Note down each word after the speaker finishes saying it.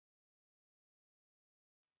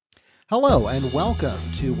Hello and welcome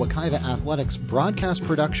to Wekiva Athletics broadcast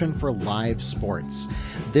production for live sports.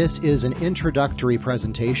 This is an introductory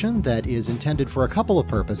presentation that is intended for a couple of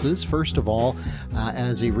purposes. First of all,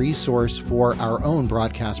 as a resource for our own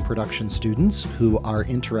broadcast production students who are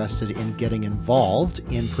interested in getting involved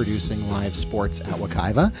in producing live sports at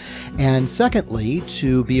Wekiva. And secondly,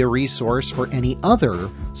 to be a resource for any other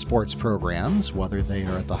sports programs, whether they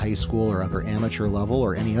are at the high school or other amateur level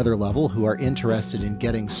or any other level, who are interested in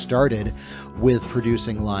getting started with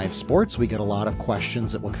producing live sports. We get a lot of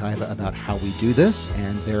questions at Wekiva about how we do this,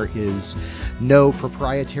 and there is no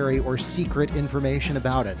proprietary or secret information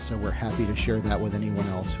about it, so we're happy to share that with anyone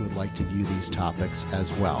else who would like to view these topics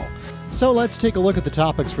as well. So let's take a look at the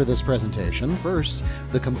topics for this presentation. First,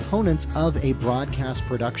 the components of a broadcast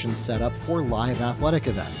production setup for live athletic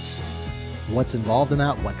events. What's involved in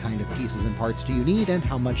that? What kind of pieces and parts do you need, and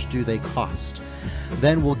how much do they cost?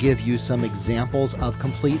 Then we'll give you some examples of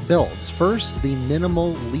complete builds. First, the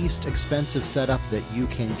minimal, least expensive setup that you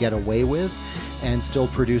can get away with and still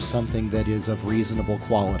produce something that is of reasonable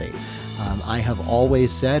quality. I have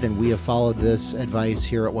always said, and we have followed this advice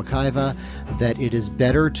here at Wekiva, that it is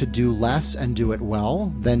better to do less and do it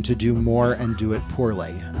well than to do more and do it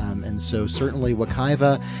poorly. And so certainly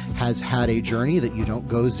Wekiva has had a journey that you don't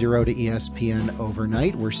go zero to ESPN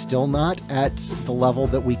overnight. We're still not at the level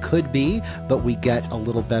that we could be, but we get a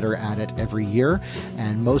little better at it every year.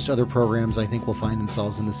 And most other programs, I think, will find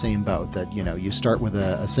themselves in the same boat, that, you know, you start with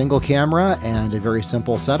a single camera and a very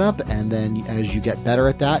simple setup, and then as you get better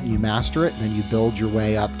at that and you master it, then you build your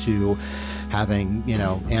way up to having, you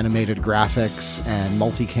know, animated graphics and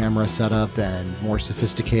multi-camera setup and more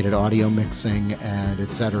sophisticated audio mixing and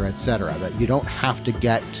et cetera, that you don't have to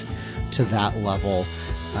get to that level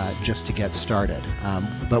just to get started.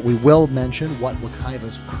 But we will mention what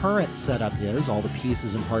Wekiva's current setup is, all the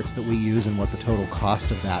pieces and parts that we use, and what the total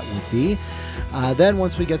cost of that would be. Then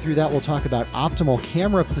once we get through that, we'll talk about optimal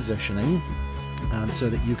camera positioning, so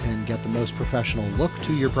that you can get the most professional look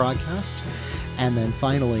to your broadcast. And then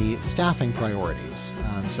finally, staffing priorities.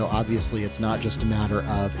 So obviously it's not just a matter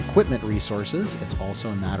of equipment resources, it's also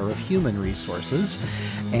a matter of human resources.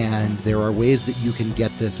 And there are ways that you can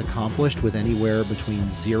get this accomplished with anywhere between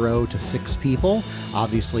 0 to 6 people.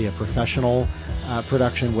 Obviously a professional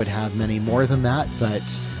production would have many more than that, but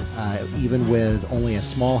even with only a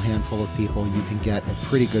small handful of people, you can get a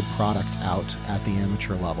pretty good product out at the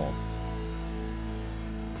amateur level.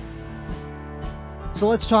 So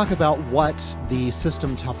let's talk about what the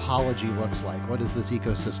system topology looks like. What is this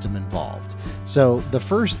ecosystem involved? So the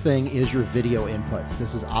first thing is your video inputs.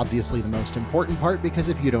 This is obviously the most important part, because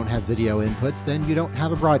if you don't have video inputs, then you don't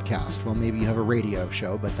have a broadcast. Well, maybe you have a radio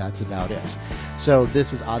show, but that's about it. So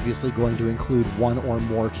this is obviously going to include one or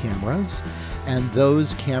more cameras, and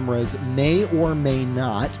those cameras may or may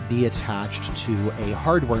not be attached to a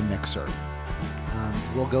hardware mixer.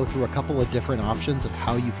 We'll go through a couple of different options of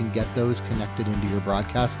how you can get those connected into your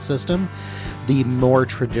broadcast system. The more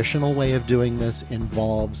traditional way of doing this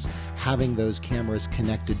involves having those cameras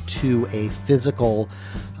connected to a physical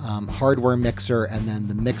hardware mixer, and then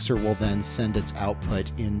the mixer will then send its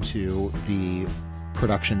output into the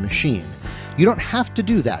production machine. You don't have to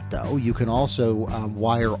do that, though. You can also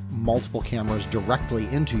wire multiple cameras directly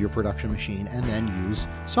into your production machine and then use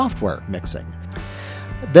software mixing.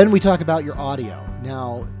 Then we talk about your audio.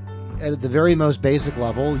 Now, at the very most basic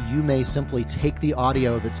level, you may simply take the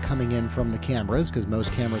audio that's coming in from the cameras, because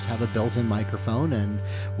most cameras have a built-in microphone, and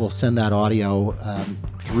we'll send that audio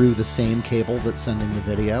through the same cable that's sending the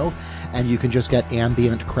video, and you can just get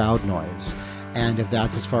ambient crowd noise. And if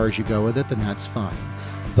that's as far as you go with it, then that's fine.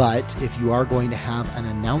 But if you are going to have an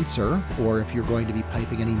announcer, or if you're going to be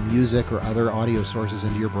piping any music or other audio sources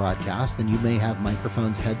into your broadcast, then you may have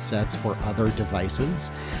microphones, headsets, or other devices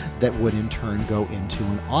that would in turn go into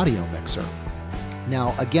an audio mixer.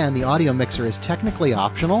 Now, again, the audio mixer is technically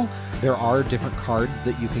optional. There are different cards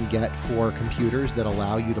that you can get for computers that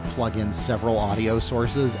allow you to plug in several audio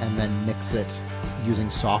sources and then mix it using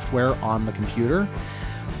software on the computer.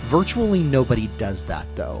 Virtually nobody does that,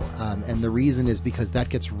 though, and the reason is because that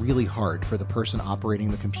gets really hard for the person operating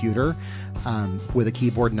the computer with a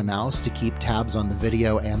keyboard and a mouse to keep tabs on the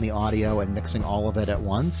video and the audio and mixing all of it at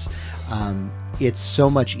once. It's so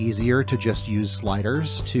much easier to just use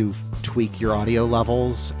sliders to tweak your audio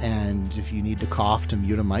levels, and if you need to cough to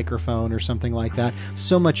mute a microphone or something like that,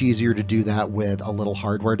 so much easier to do that with a little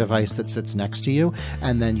hardware device that sits next to you,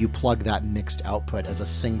 and then you plug that mixed output as a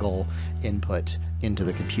single input into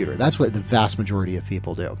the computer. That's what the vast majority of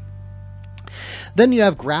people do. Then you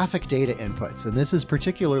have graphic data inputs, and this is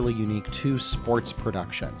particularly unique to sports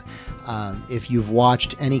production. If you've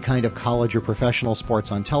watched any kind of college or professional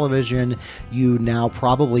sports on television, you now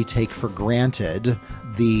probably take for granted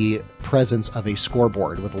the presence of a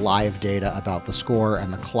scoreboard with live data about the score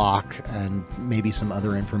and the clock and maybe some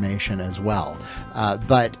other information as well.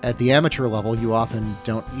 But at the amateur level, you often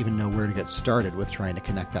don't even know where to get started with trying to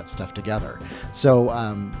connect that stuff together.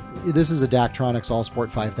 So this is a Daktronics All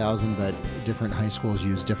Sport 5000, but different high schools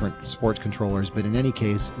use different sports controllers. But in any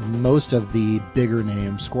case, most of the bigger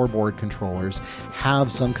name scoreboard controllers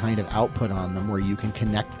have some kind of output on them where you can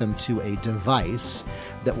connect them to a device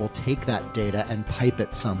that will take that data and pipe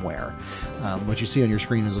it somewhere. What you see on your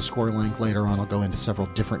screen is a score link. Later on, I'll go into several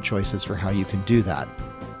different choices for how you can do that.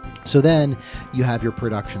 So then you have your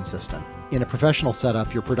production system. In a professional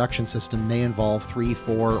setup, your production system may involve 3,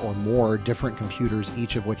 4, or more different computers,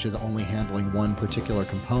 each of which is only handling one particular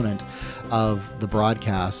component of the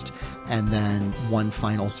broadcast, and then one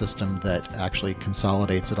final system that actually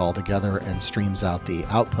consolidates it all together and streams out the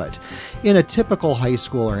output. In a typical high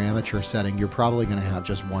school or amateur setting, you're probably going to have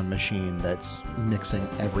just one machine that's mixing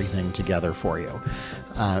everything together for you.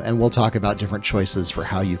 And we'll talk about different choices for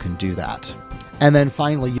how you can do that. And then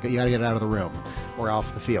finally, you got to get it out of the room or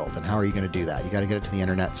off the field. And how are you going to do that? You got to get it to the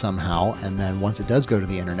internet somehow. And then once it does go to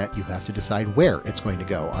the internet, you have to decide where it's going to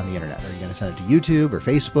go on the internet. Are you going to send it to YouTube or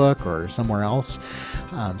Facebook or somewhere else?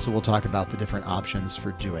 So we'll talk about the different options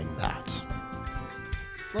for doing that.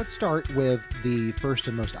 Let's start with the first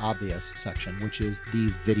and most obvious section, which is the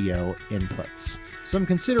video inputs. Some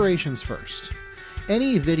considerations first.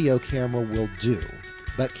 Any video camera will do,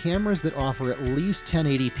 but cameras that offer at least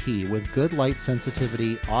 1080p with good light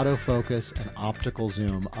sensitivity, autofocus, and optical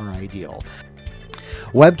zoom are ideal.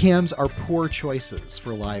 Webcams are poor choices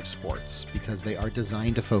for live sports because they are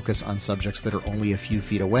designed to focus on subjects that are only a few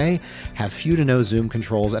feet away, have few to no zoom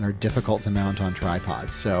controls, and are difficult to mount on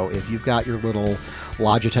tripods. So if you've got your little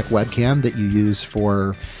Logitech webcam that you use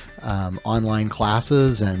for online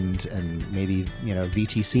classes and maybe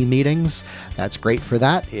VTC meetings, that's great for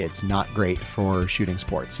that. It's not great for shooting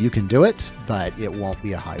sports. You can do it, but it won't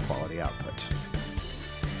be a high quality output.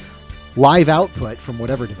 Live output from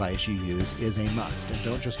whatever device you use is a must, and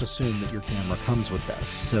don't just assume that your camera comes with this.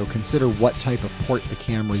 So consider what type of port the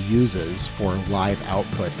camera uses for live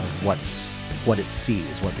output of what it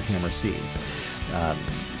sees, what the camera sees.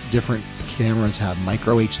 Different cameras have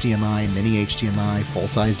micro HDMI, mini HDMI,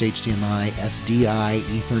 full-sized HDMI, SDI,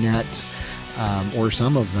 Ethernet, or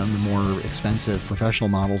some of them, the more expensive professional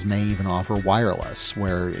models, may even offer wireless,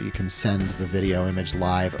 where you can send the video image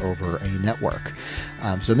live over a network.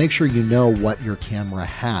 So make sure you know what your camera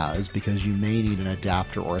has, because you may need an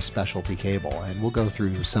adapter or a specialty cable, and we'll go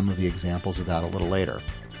through some of the examples of that a little later.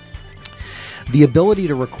 The ability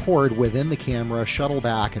to record within the camera, shuttle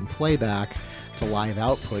back, and playback to live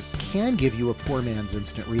output can give you a poor man's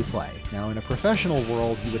instant replay. Now, in a professional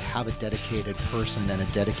world, you would have a dedicated person and a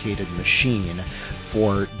dedicated machine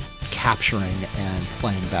for capturing and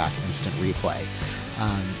playing back instant replay.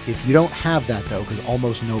 If you don't have that, though, because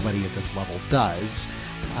almost nobody at this level does,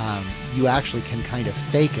 you actually can kind of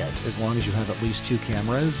fake it as long as you have at least 2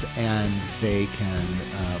 cameras, and they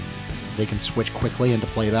can switch quickly into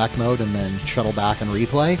playback mode and then shuttle back and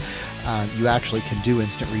replay. You actually can do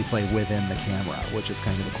instant replay within the camera, which is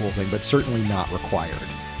kind of a cool thing, but certainly not required.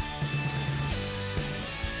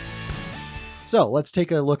 So let's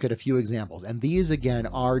take a look at a few examples, and these again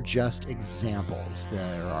are just examples.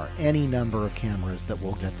 There are any number of cameras that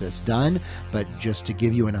will get this done, but just to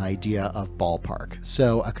give you an idea of ballpark.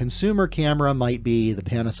 So a consumer camera might be the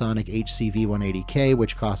Panasonic HCV180K,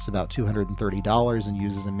 which costs about $230 and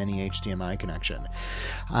uses a mini HDMI connection.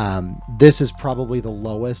 This is probably the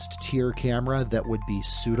lowest tier camera that would be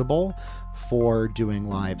suitable for doing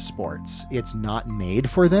live sports. It's not made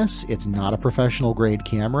for this. It's not a professional grade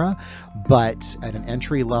camera, but at an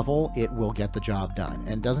entry level, it will get the job done.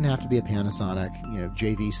 And it doesn't have to be a Panasonic.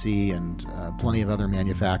 JVC and plenty of other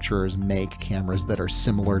manufacturers make cameras that are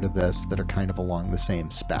similar to this, that are kind of along the same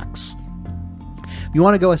specs. If you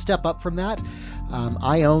want to go a step up from that,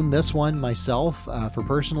 I own this one myself for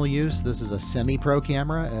personal use. This is a semi-pro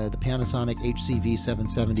camera, the Panasonic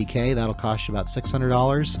HCV770K. That'll cost you about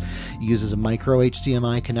 $600. It uses a micro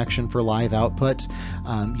HDMI connection for live output.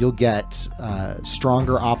 You'll get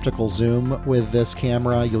stronger optical zoom with this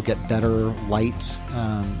camera. You'll get better light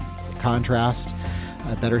contrast,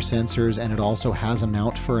 better sensors, and it also has a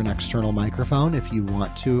mount for an external microphone if you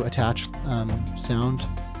want to attach sound.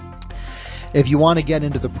 If you want to get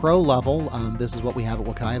into the pro level, this is what we have at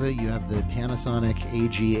Wekiva. You have the Panasonic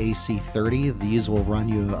AG-AC30. These will run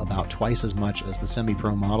you about twice as much as the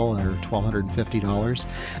semi-pro model. They're $1,250.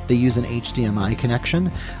 They use an HDMI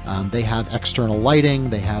connection. They have external lighting.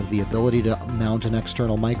 They have the ability to mount an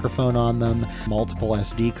external microphone on them, multiple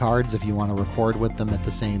SD cards if you want to record with them at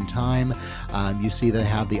the same time. You see they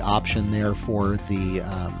have the option there for the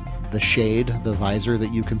shade, the visor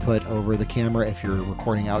that you can put over the camera if you're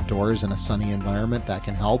recording outdoors in a sunny environment. That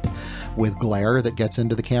can help with glare that gets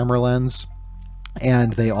into the camera lens.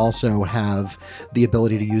 And they also have the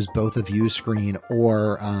ability to use both a view screen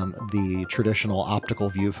or the traditional optical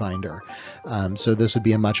viewfinder. So this would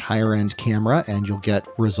be a much higher end camera, and you'll get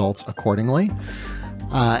results accordingly.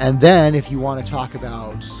 And then if you want to talk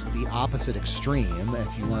about the opposite extreme,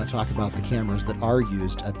 if you want to talk about the cameras that are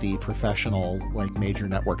used at the professional, like major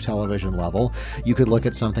network television level, you could look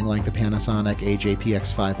at something like the Panasonic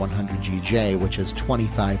AJPX5100GJ, which is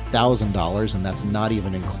 $25,000, and that's not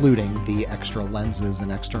even including the extra lenses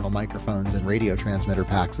and external microphones and radio transmitter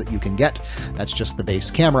packs that you can get. That's just the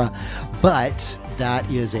base camera. But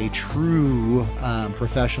that is a true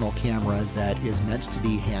professional camera that is meant to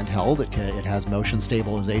be handheld. It has motion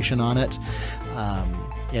stabilization on it.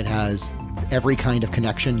 It has every kind of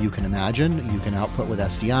connection you can imagine. You can output with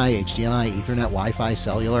SDI, HDMI, Ethernet, Wi-Fi,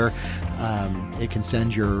 cellular. It can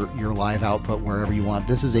send your live output wherever you want.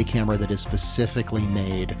 This is a camera that is specifically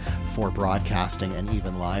made for broadcasting and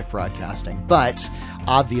even live broadcasting. But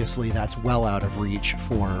obviously that's well out of reach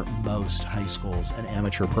for most high schools and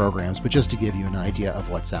amateur programs, but just to give you an idea of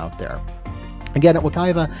what's out there. Again, at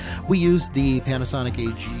Wekiva, we use the Panasonic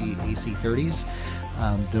AG-AC30s.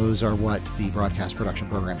 Those are what the broadcast production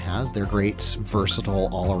program has. They're great, versatile,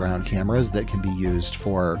 all-around cameras that can be used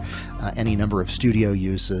for any number of studio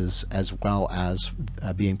uses, as well as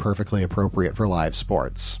being perfectly appropriate for live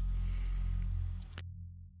sports.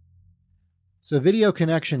 So video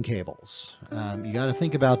connection cables. You got to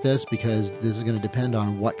think about this, because this is going to depend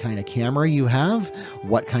on what kind of camera you have,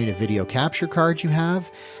 what kind of video capture card you have,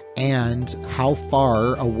 and how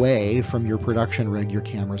far away from your production rig your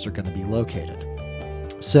cameras are going to be located.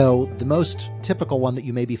 So the most typical one that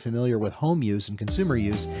you may be familiar with home use and consumer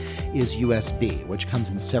use is USB, which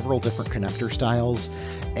comes in several different connector styles.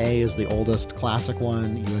 A is the oldest classic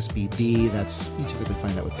one, USB-B, you typically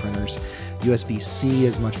find that with printers. USB-C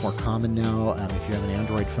is much more common now. If you have an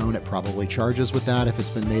Android phone, it probably charges with that if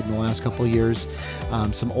it's been made in the last couple of years.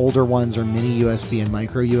 Some older ones are mini USB and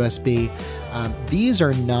micro USB. These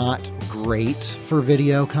are not great for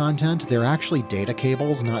video content. They're actually data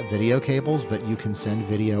cables, not video cables, but you can send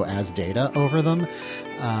video as data over them.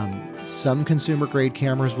 Some consumer grade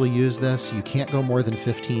cameras will use this. You can't go more than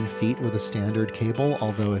 15 feet with a standard cable,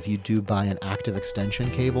 although if you do buy an active extension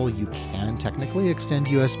cable, you can technically extend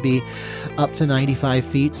USB up to 95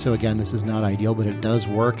 feet. So again, this is not ideal, but it does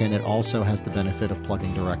work, and it also has the benefit of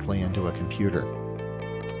plugging directly into a computer.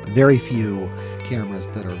 Very few cameras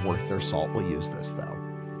that are worth their salt will use this, though.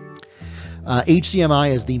 HDMI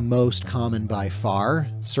is the most common by far,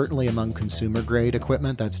 certainly among consumer grade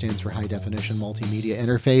equipment. That stands for high definition multimedia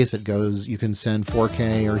interface. You can send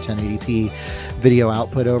 4K or 1080p video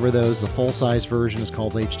output over those. The full size version is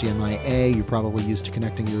called HDMI-A. You're probably used to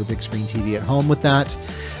connecting your big screen TV at home with that.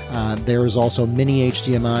 There is also mini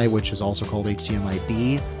HDMI, which is also called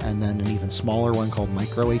HDMI-B, and then an even smaller one called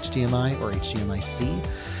micro HDMI or HDMI-C.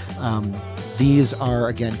 These are,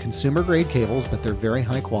 again, consumer grade cables, but they're very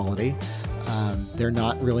high quality. They're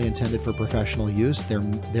not really intended for professional use.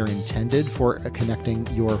 They're intended for connecting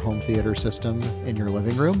your home theater system in your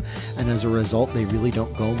living room, and as a result, they really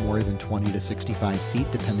don't go more than 20 to 65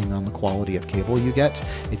 feet, depending on the quality of cable you get.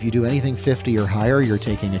 If you do anything 50 or higher, you're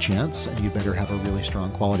taking a chance, and you better have a really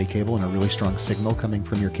strong quality cable and a really strong signal coming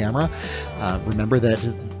from your camera. Remember that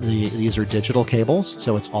these are digital cables,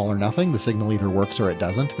 so it's all or nothing. The signal either works or it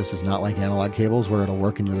doesn't. This is not like analog cables where it'll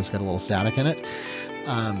work and you'll just get a little static in it.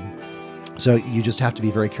 So you just have to be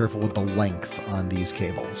very careful with the length on these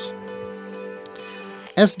cables.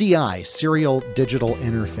 SDI, Serial Digital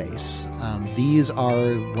Interface. These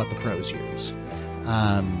are what the pros use.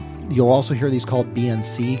 You'll also hear these called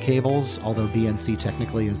BNC cables, although BNC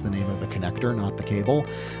technically is the name of the connector, not the cable.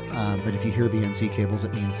 But if you hear BNC cables,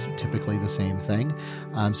 it means typically the same thing.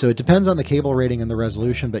 So it depends on the cable rating and the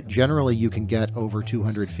resolution, but generally you can get over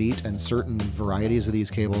 200 feet, and certain varieties of these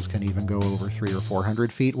cables can even go over 300 or 400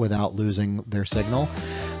 feet without losing their signal.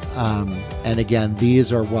 And again,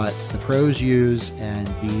 these are what the pros use, and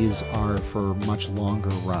these are for much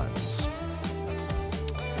longer runs.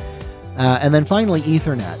 And then finally,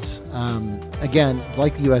 Ethernet. Again,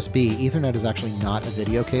 like the USB, Ethernet is actually not a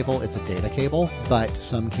video cable, it's a data cable, but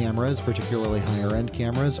some cameras, particularly higher-end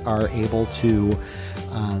cameras, are able to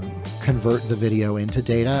convert the video into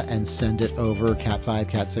data and send it over Cat5,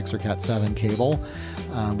 Cat6, or Cat7 cable,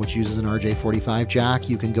 which uses an RJ45 jack.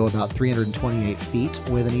 You can go about 328 feet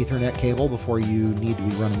with an Ethernet cable before you need to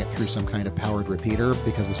be running it through some kind of powered repeater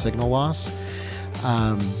because of signal loss.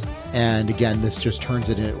 And again, this just turns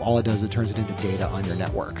it in, all it does, it turns it into data on your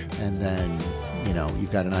network. And then, you know,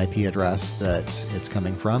 you've got an IP address that it's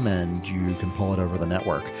coming from and you can pull it over the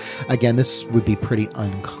network. Again, this would be pretty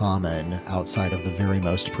uncommon outside of the very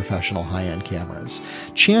most professional high-end cameras.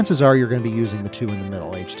 Chances are you're going to be using the two in the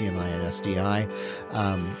middle, HDMI and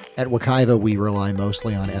SDI. At Wekiva, we rely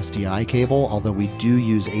mostly on SDI cable, although we do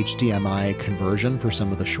use HDMI conversion for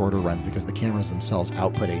some of the shorter runs because the cameras themselves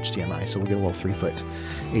output HDMI. So we'll get a little 3-foot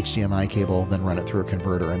HDMI cable, then run it through a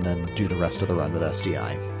converter, and then do the rest of the run with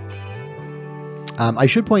SDI. I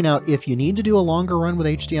should point out, if you need to do a longer run with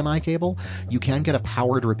HDMI cable, you can get a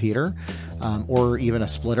powered repeater or even a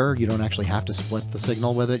splitter. You don't actually have to split the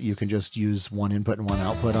signal with it. You can just use one input and one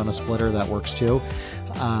output on a splitter. That works too.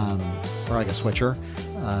 Or like a switcher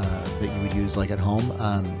that you would use like at home.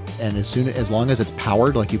 And as long as it's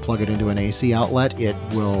powered, like you plug it into an AC outlet, it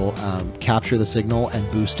will capture the signal and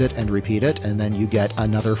boost it and repeat it, and then you get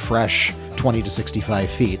another fresh 20 to 65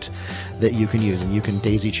 feet that you can use, and you can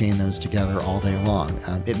daisy chain those together all day long.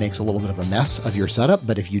 It makes a little bit of a mess of your setup,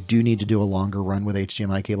 but if you do need to do a longer run with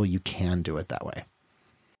HDMI cable, you can do it that way.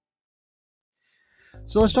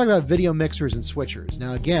 So let's talk about video mixers and switchers.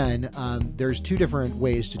 Now again, there's two different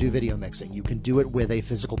ways to do video mixing. You can do it with a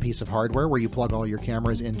physical piece of hardware where you plug all your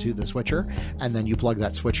cameras into the switcher, and then you plug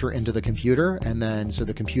that switcher into the computer, and then so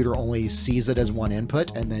the computer only sees it as one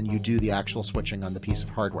input, and then you do the actual switching on the piece of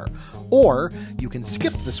hardware. Or you can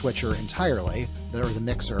skip the switcher entirely, or the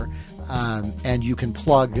mixer, and you can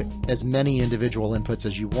plug as many individual inputs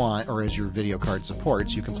as you want, or as your video card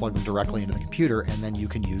supports. You can plug them directly into the computer, and then you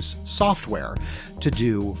can use software to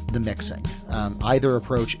do the mixing. Either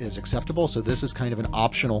approach is acceptable, so this is kind of an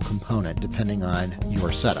optional component depending on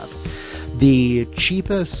your setup. The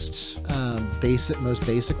cheapest, most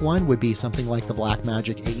basic one would be something like the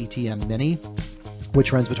Blackmagic AETM Mini,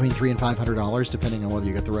 which runs between $300 and $500 depending on whether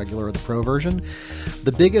you get the regular or the pro version.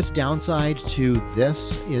 The biggest downside to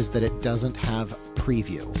this is that it doesn't have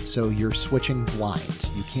preview, so you're switching blind.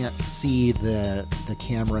 You can't see the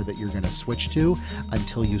camera that you're going to switch to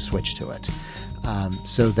until you switch to it.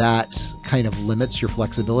 So that kind of limits your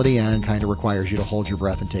flexibility and kind of requires you to hold your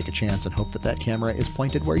breath and take a chance and hope that that camera is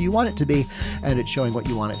pointed where you want it to be and it's showing what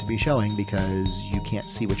you want it to be showing, because you can't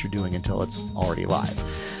see what you're doing until it's already live.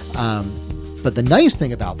 But the nice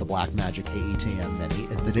thing about the Blackmagic AETM Mini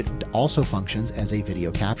is that it also functions as a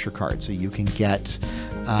video capture card. So you can get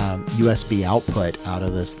USB output out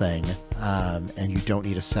of this thing, and you don't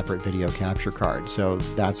need a separate video capture card. So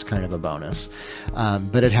that's kind of a bonus.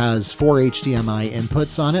 But it has 4 HDMI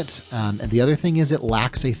inputs on it. And the other thing is it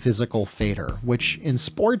lacks a physical fader, which in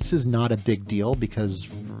sports is not a big deal because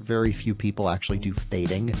very few people actually do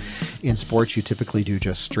fading. In sports, you typically do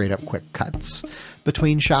just straight up quick cuts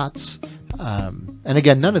between shots. And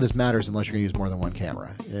again, none of this matters unless you're going to use more than one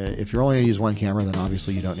camera. If you're only going to use one camera, then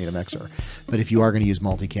obviously you don't need a mixer. But if you are going to use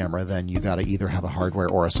multi-camera, then you got to either have a hardware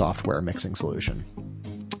or a software mixing solution.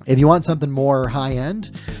 If you want something more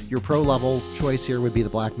high-end, your pro-level choice here would be the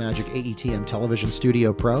Blackmagic AETM Television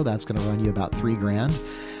Studio Pro. That's going to run you about $3,000.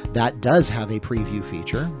 That does have a preview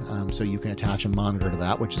feature, so you can attach a monitor to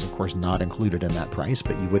that, which is of course not included in that price,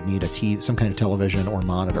 but you would need some kind of television or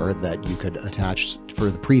monitor that you could attach for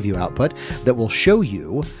the preview output that will show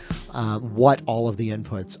you what all of the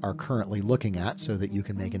inputs are currently looking at so that you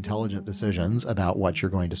can make intelligent decisions about what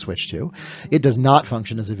you're going to switch to. It does not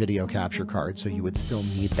function as a video capture card, so you would still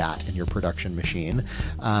need that in your production machine.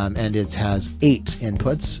 And it has 8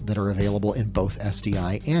 inputs that are available in both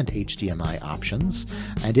SDI and HDMI options.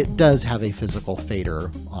 And it does have a physical fader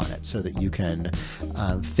on it so that you can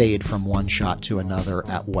fade from one shot to another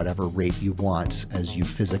at whatever rate you want as you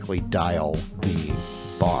physically dial the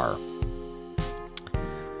bar.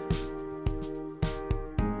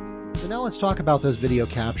 So now let's talk about those video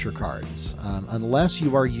capture cards. Unless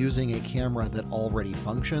you are using a camera that already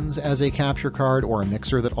functions as a capture card or a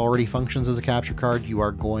mixer that already functions as a capture card, you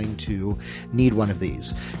are going to need one of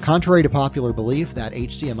these. Contrary to popular belief, that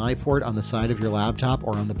HDMI port on the side of your laptop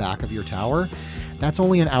or on the back of your tower, that's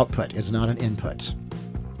only an output, it's not an input.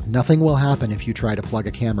 Nothing will happen if you try to plug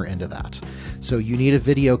a camera into that. So you need a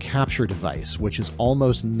video capture device, which is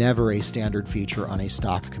almost never a standard feature on a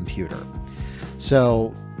stock computer.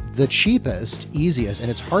 So The cheapest, easiest, and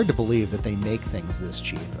it's hard to believe that they make things this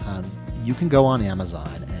cheap. You can go on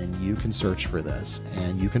Amazon and you can search for this,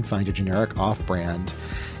 and you can find a generic off-brand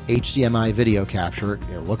HDMI video capture.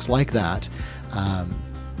 It looks like that,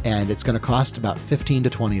 and it's going to cost about $15 to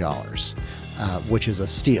 $20, which is a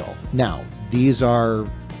steal. Now, these are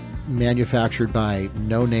manufactured by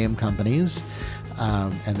no-name companies,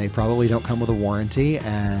 and they probably don't come with a warranty,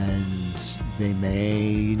 and they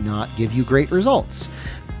may not give you great results.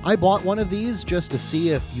 I bought one of these just to see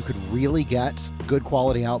if you could really get good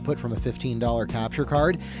quality output from a $15 capture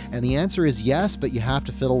card, and the answer is yes, but you have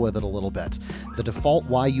to fiddle with it a little bit. The default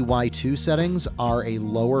YUI2 settings are a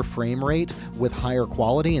lower frame rate with higher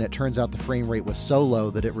quality, and it turns out the frame rate was so low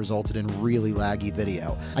that it resulted in really laggy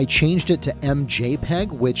video. I changed it to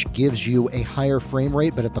MJPEG, which gives you a higher frame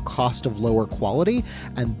rate but at the cost of lower quality,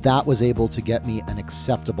 and that was able to get me an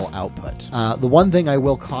acceptable output. The one thing I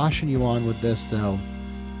will caution you on with this, though,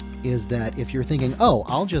 is that if you're thinking, oh,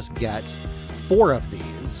 I'll just get 4 of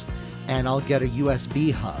these and I'll get a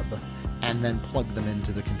USB hub and then plug them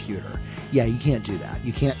into the computer. Yeah, you can't do that.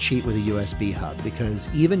 You can't cheat with a USB hub,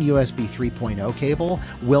 because even USB 3.0 cable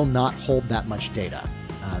will not hold that much data.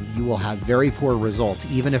 You will have very poor results.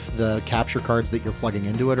 Even if the capture cards that you're plugging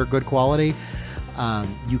into it are good quality,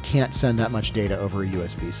 you can't send that much data over a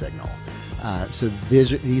USB signal. So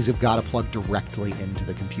these have got to plug directly into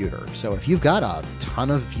the computer. So if you've got a ton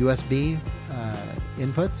of USB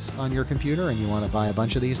inputs on your computer and you want to buy a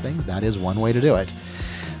bunch of these things, that is one way to do it.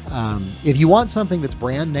 If you want something that's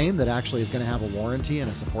brand name, that actually is going to have a warranty and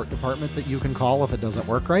a support department that you can call if it doesn't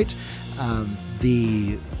work right,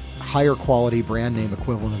 the higher quality brand name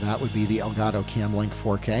equivalent of that would be the Elgato CamLink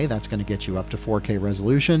 4K. That's going to get you up to 4K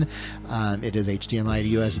resolution. It is HDMI to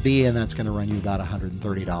USB, and that's going to run you about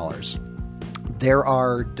 $130. There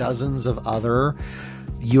are dozens of other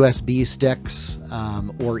USB sticks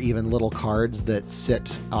or even little cards that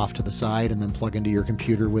sit off to the side and then plug into your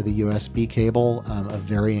computer with a USB cable of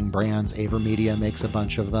varying brands. AverMedia makes a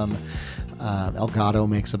bunch of them. Elgato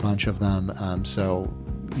makes a bunch of them. So,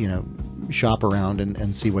 you know, shop around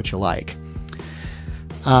and see what you like.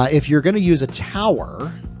 If you're going to use a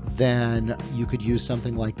tower, then you could use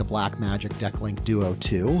something like the Blackmagic Decklink Duo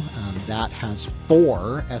 2. That has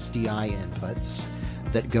 4 SDI inputs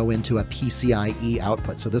that go into a PCIe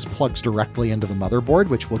output. So this plugs directly into the motherboard,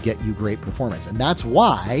 which will get you great performance. And that's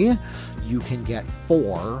why you can get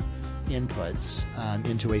 4 inputs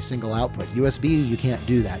into a single output. USB, you can't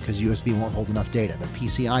do that because USB won't hold enough data, but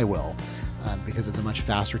PCI will. Because it's a much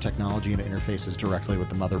faster technology and it interfaces directly with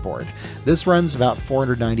the motherboard. This runs about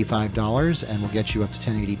 $495 and will get you up to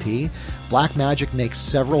 1080p. Blackmagic makes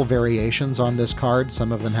several variations on this card.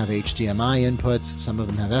 Some of them have HDMI inputs, some of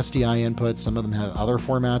them have SDI inputs, some of them have other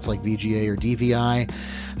formats like VGA or DVI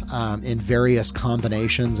in various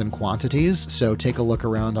combinations and quantities. So take a look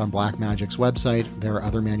around on Blackmagic's website. There are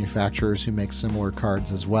other manufacturers who make similar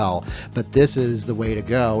cards as well. But this is the way to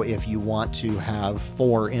go if you want to have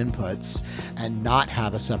 4 inputs and not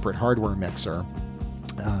have a separate hardware mixer,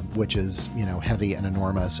 which is, you know, heavy and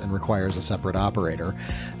enormous and requires a separate operator.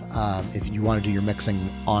 If you want to do your mixing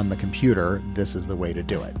on the computer, this is the way to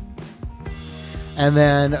do it. And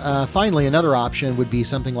then finally, another option would be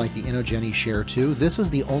something like the Encoding Share 2. This is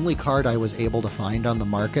the only card I was able to find on the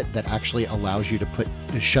market that actually allows you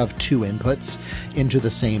to shove 2 inputs into the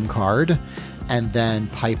same card and then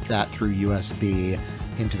pipe that through USB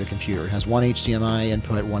into the computer. It has 1 HDMI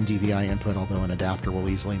input, 1 DVI input, although an adapter will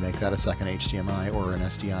easily make that a second HDMI or an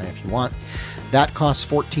SDI if you want. That costs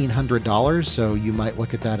 $1,400, so you might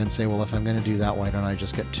look at that and say, well, if I'm going to do that, why don't I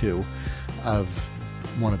just get 2 of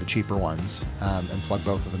one of the cheaper ones and plug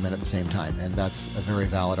both of them in at the same time? And that's a very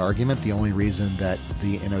valid argument. The only reason that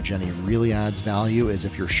the Encoding really adds value is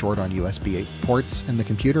if you're short on USB ports in the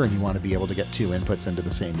computer and you want to be able to get 2 inputs into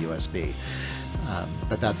the same USB.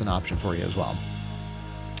 But that's an option for you as well.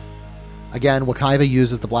 Again, Wekiva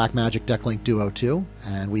uses the Blackmagic Decklink Duo 2,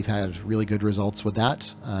 and we've had really good results with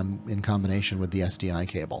that in combination with the SDI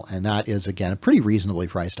cable. And that is, again, a pretty reasonably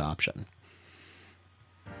priced option.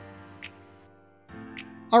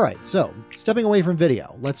 All right, so stepping away from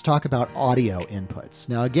video, let's talk about audio inputs.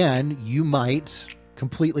 Now, again, you might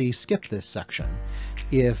completely skip this section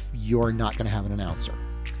if you're not going to have an announcer.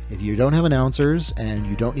 If you don't have announcers and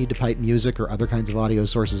you don't need to pipe music or other kinds of audio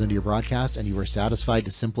sources into your broadcast and you are satisfied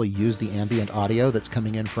to simply use the ambient audio that's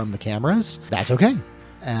coming in from the cameras, that's okay.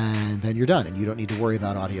 And then you're done and you don't need to worry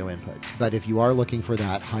about audio inputs. But if you are looking for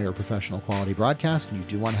that higher professional quality broadcast and you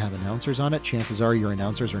do want to have announcers on it, chances are your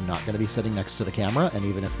announcers are not going to be sitting next to the camera. And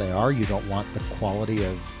even if they are, you don't want the quality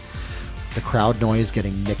of the crowd noise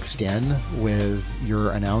getting mixed in with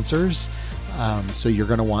your announcers. So you're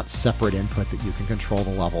going to want separate input that you can control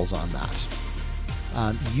the levels on that.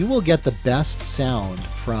 You will get the best sound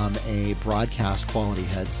from a broadcast quality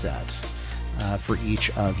headset for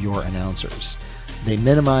each of your announcers. They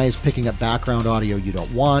minimize picking up background audio you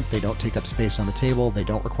don't want, they don't take up space on the table, they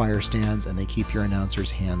don't require stands, and they keep your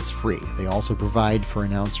announcers hands-free. They also provide for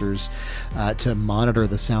announcers to monitor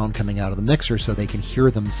the sound coming out of the mixer so they can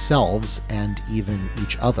hear themselves and even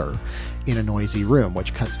each other in a noisy room,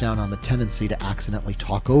 which cuts down on the tendency to accidentally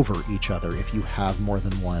talk over each other if you have more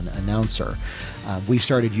than one announcer. We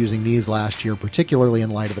started using these last year, particularly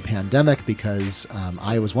in light of the pandemic, because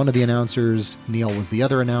I was one of the announcers, Neil was the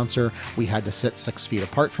other announcer. We had to sit 6 feet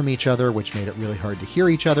apart from each other, which made it really hard to hear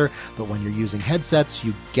each other. But when you're using headsets,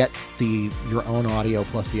 you get your own audio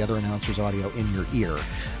plus the other announcer's audio in your ear,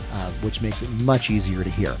 which makes it much easier to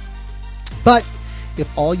hear. But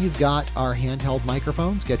if all you've got are handheld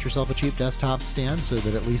microphones, get yourself a cheap desktop stand so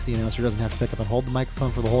that at least the announcer doesn't have to pick up and hold the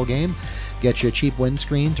microphone for the whole game. Get you a cheap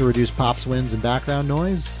windscreen to reduce pops, winds, and background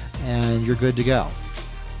noise, and you're good to go.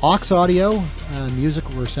 Aux audio, music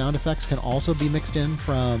or sound effects can also be mixed in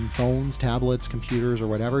from phones, tablets, computers, or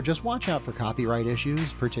whatever. Just watch out for copyright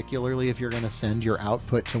issues, particularly if you're going to send your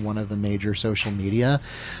output to one of the major social media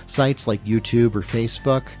sites like YouTube or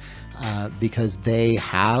Facebook, because they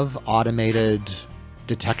have automated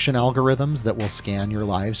detection algorithms that will scan your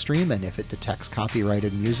live stream, and if it detects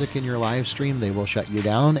copyrighted music in your live stream, they will shut you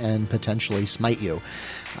down and potentially smite you.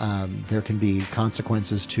 There can be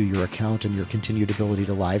consequences to your account and your continued ability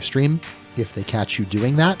to live stream if they catch you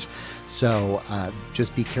doing that. So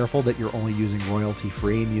just be careful that you're only using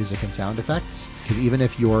royalty-free music and sound effects, because even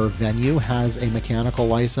if your venue has a mechanical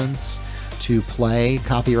license to play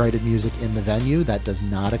copyrighted music in the venue, that does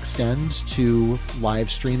not extend to live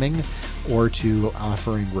streaming or to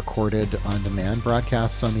offering recorded on-demand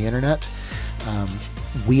broadcasts on the internet.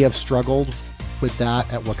 We have struggled with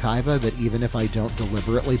that at Wekiva, that even if I don't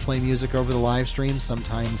deliberately play music over the live stream,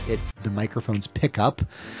 sometimes the microphones pick up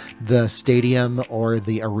the stadium or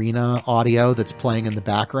the arena audio that's playing in the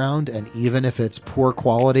background, and even if it's poor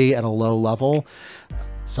quality at a low level,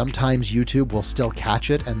 sometimes YouTube will still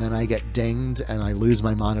catch it, and then I get dinged and I lose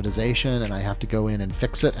my monetization and I have to go in and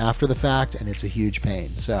fix it after the fact, and it's a huge pain.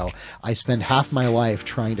 So I spend half my life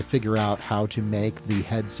trying to figure out how to make the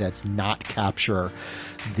headsets not capture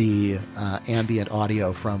the ambient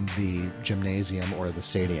audio from the gymnasium or the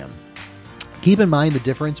stadium. Keep in mind the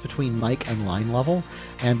difference between mic and line level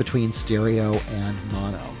and between stereo and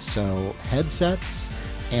mono. So headsets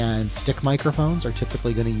and stick microphones are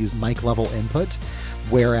typically going to use mic level input,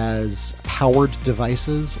 whereas powered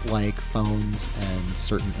devices like phones and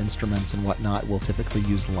certain instruments and whatnot will typically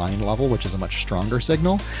use line level, which is a much stronger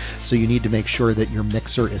signal. So you need to make sure that your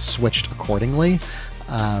mixer is switched accordingly.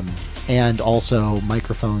 And also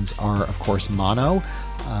microphones are, of course, mono,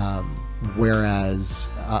 whereas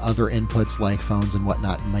other inputs like phones and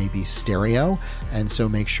whatnot may be stereo, and so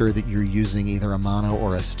make sure that you're using either a mono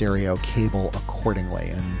or a stereo cable accordingly.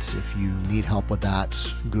 And if you need help with that,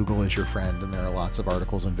 Google is your friend, and there are lots of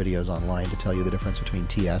articles and videos online to tell you the difference between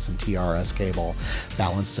TS and TRS cable,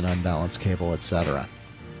 balanced and unbalanced cable, etc.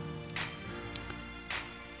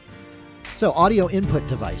 So audio input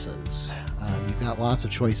devices. You've got lots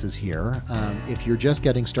of choices here. If you're just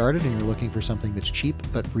getting started and you're looking for something that's cheap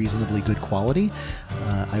but reasonably good quality,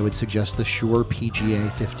 I would suggest the Shure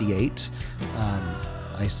PGA 58.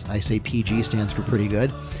 I say PG stands for pretty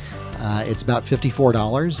good. It's about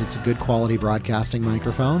 $54. It's a good quality broadcasting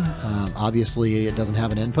microphone. Obviously, it doesn't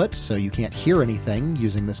have an input, so you can't hear anything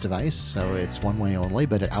using this device, so it's one way only,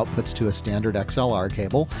 but it outputs to a standard XLR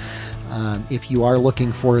cable. If you are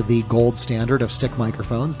looking for the gold standard of stick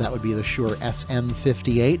microphones, that would be the Shure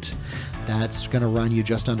SM58. That's going to run you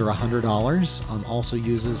just under $100. Also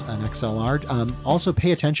uses an XLR. Also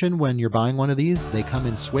pay attention when you're buying one of these. They come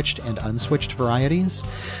in switched and unswitched varieties.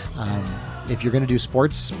 If you're going to do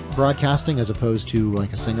sports broadcasting as opposed to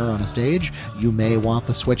like a singer on a stage, you may want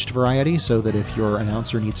the switched variety so that if your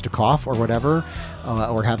announcer needs to cough or whatever,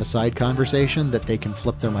 or have a side conversation, that they can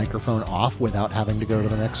flip their microphone off without having to go to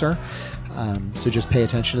the mixer. So just pay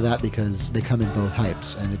attention to that, because they come in both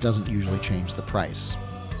types and it doesn't usually change the price.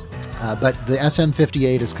 But the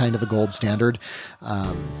SM58 is kind of the gold standard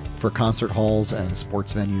for concert halls and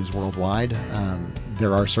sports venues worldwide.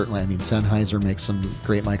 There are certainly, I mean, Sennheiser makes some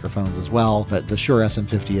great microphones as well, but the Shure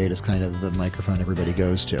SM58 is kind of the microphone everybody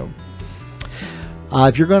goes to.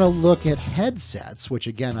 If you're going to look at headsets, which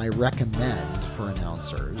again I recommend for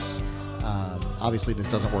announcers, Obviously, this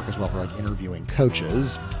doesn't work as well for like interviewing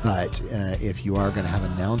coaches, but if you are going to have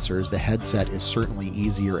announcers, the headset is certainly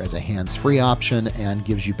easier as a hands-free option and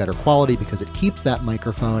gives you better quality because it keeps that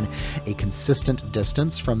microphone a consistent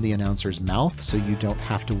distance from the announcer's mouth, so you don't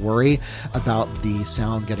have to worry about the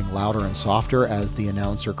sound getting louder and softer as the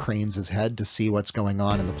announcer cranes his head to see what's going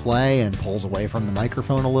on in the play and pulls away from the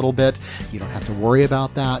microphone a little bit. You don't have to worry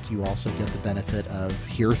about that. You also get the benefit of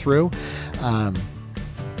hear-through.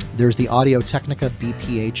 There's the Audio-Technica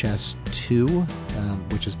BPHS2,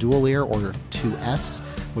 which is dual ear, or 2S,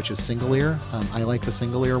 which is single ear. I like the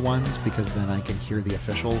single ear ones because then I can hear the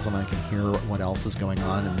officials and I can hear what else is going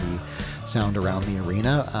on in the sound around the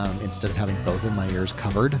arena instead of having both of my ears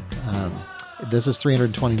covered. This is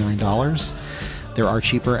 $329. There are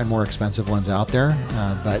cheaper and more expensive ones out there,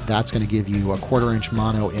 but that's going to give you a 1/4-inch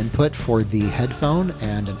mono input for the headphone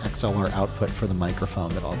and an XLR output for the microphone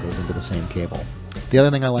that all goes into the same cable. The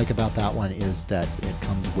other thing I like about that one is that it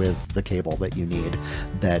comes with the cable that you need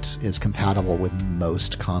that is compatible with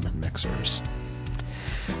most common mixers.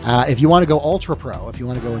 If you want to go ultra pro, if you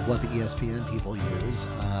want to go with what the ESPN people use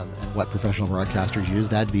and what professional broadcasters use,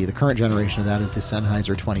 that'd be the current generation of that is the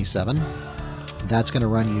Sennheiser 27. That's going to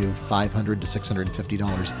run you $500 to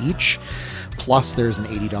 $650 each. Plus, there's an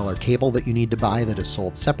 $80 cable that you need to buy that is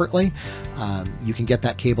sold separately. You can get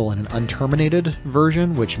that cable in an unterminated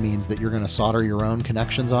version, which means that you're going to solder your own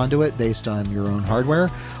connections onto it based on your own hardware,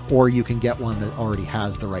 or you can get one that already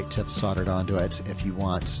has the right tips soldered onto it if you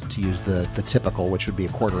want to use the typical, which would be a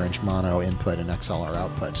 1/4-inch mono input and XLR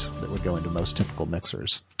output that would go into most typical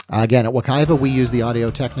mixers. Again, at Wekiva, we use the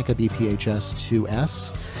Audio-Technica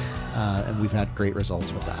BPHS2S. And we've had great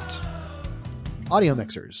results with that. Audio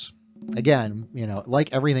mixers. Again,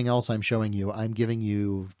 like everything else I'm showing you, I'm giving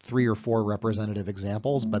you 3 or 4 representative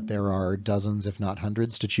examples, but there are dozens, if not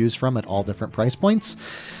hundreds, to choose from at all different price points.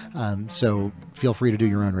 So feel free to do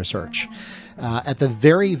your own research. At the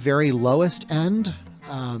very, very lowest end,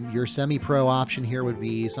 your semi-pro option here would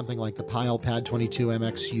be something like the Pile Pad 22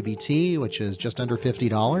 MX UBT, which is just under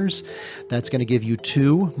 $50. That's going to give you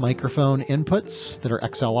 2 microphone inputs that are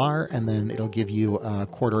XLR, and then it'll give you a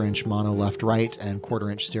 1/4-inch mono left-right and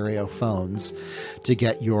 1/4-inch stereo phones to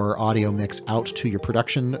get your audio mix out to your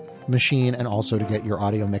production machine and also to get your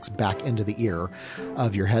audio mix back into the ear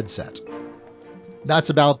of your headset. That's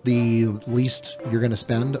about the least you're going to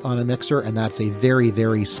spend on a mixer, and that's a very,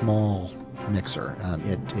 very small mixer.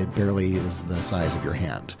 It barely is the size of your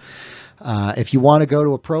hand. If you want to go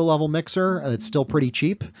to a pro level mixer, it's still pretty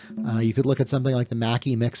cheap. You could look at something like the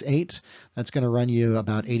Mackie Mix 8. That's going to run you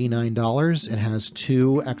about $89. It has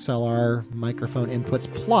 2 XLR microphone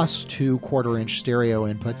inputs plus 2 1/4-inch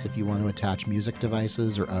stereo inputs if you want to attach music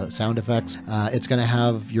devices or sound effects. It's going to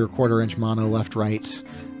have your 1/4-inch mono left-right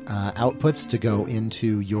outputs to go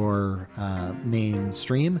into your main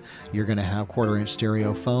stream. You're going to have 1/4-inch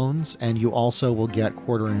stereo phones, and you also will get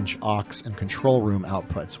 1/4-inch aux and control room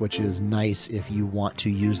outputs, which is nice if you want to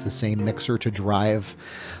use the same mixer to drive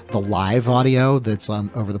the live audio that's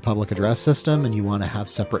over the public address system, and you want to have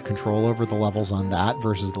separate control over the levels on that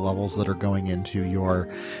versus the levels that are going into your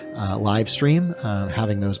live stream.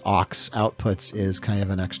 Having those aux outputs is kind of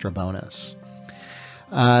an extra bonus.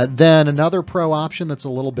 Then another pro option that's a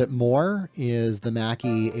little bit more is the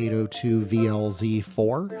Mackie 802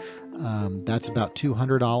 VLZ4. That's about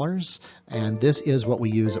 $200, and this is what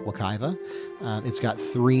we use at Wekiva. It's got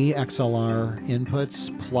 3 XLR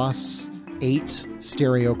inputs plus 8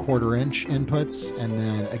 stereo 1/4-inch inputs, and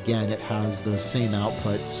then again it has those same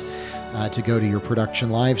outputs to go to your production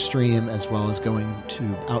live stream, as well as going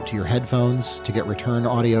out to your headphones to get return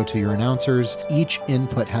audio to your announcers. Each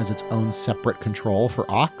input has its own separate control for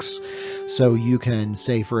aux, so you can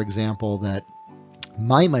say, for example, that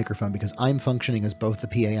my microphone, because I'm functioning as both the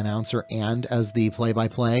PA announcer and as the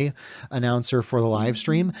play-by-play announcer for the live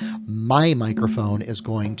stream, my microphone is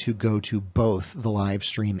going to go to both the live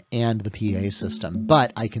stream and the PA system.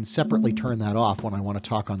 But I can separately turn that off when I want to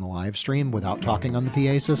talk on the live stream without talking on the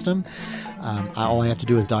PA system. All I have to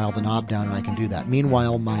do is dial the knob down and I can do that.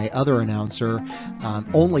 Meanwhile, my other announcer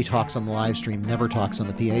only talks on the live stream, never talks on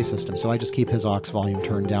the PA system. So I just keep his aux volume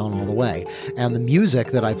turned down all the way. And the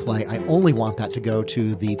music that I play, I only want that to go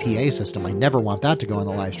to the PA system. I never want that to go on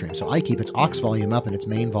the live stream. So I keep its aux volume up and its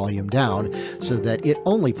main volume down so that it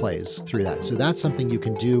only plays through that. So that's something you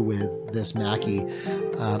can do with this Mackie.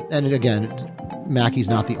 And again, Mackey's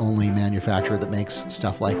not the only manufacturer that makes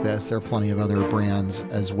stuff like this. There are plenty of other brands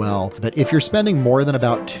as well. But if you're spending more than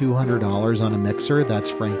about $200 on a mixer, that's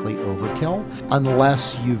frankly overkill.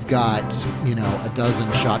 Unless you've got, a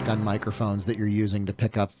dozen shotgun microphones that you're using to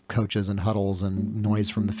pick up coaches and huddles and noise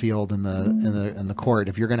from the field and the court.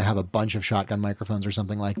 If you're going to have a bunch of shotgun microphones or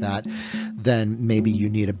something like that, then maybe you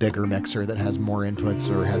need a bigger mixer that has more inputs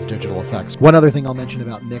or has digital effects. One other thing I'll mention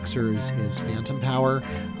about mixers is phantom power.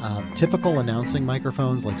 Typical announcing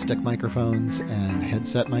microphones like stick microphones and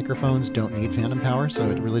headset microphones don't need phantom power, so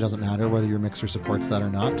it really doesn't matter whether your mixer supports that or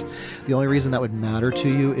not. The only reason that would matter to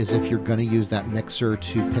you is if you're going to use that mixer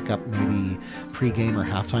to pick up maybe pregame or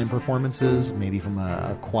halftime performances, maybe from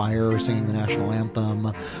a choir singing the national anthem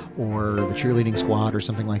or the cheerleading squad or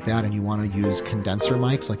something like that, and you want to use condenser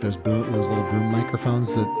mics like those little boom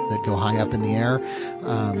microphones that go high up in the air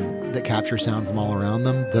that capture sound from all around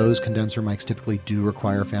them. Those condenser mics typically do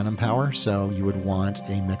require phantom power, so you would want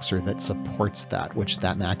a mixer that supports that, which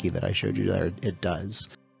that Mackie that I showed you there, it does.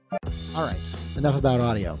 All right, enough about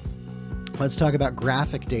audio. Let's talk about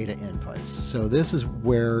graphic data inputs. So this is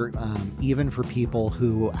where even for people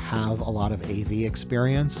who have a lot of AV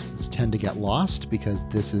experience, tend to get lost because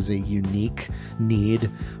this is a unique need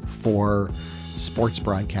for sports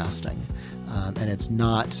broadcasting. And it's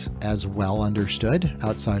not as well understood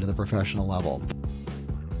outside of the professional level.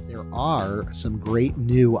 There are some great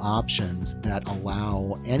new options that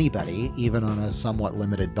allow anybody, even on a somewhat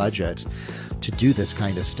limited budget, to do this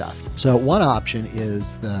kind of stuff. So one option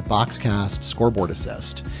is the Boxcast Scoreboard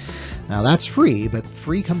Assist. Now that's free, but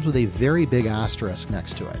free comes with a very big asterisk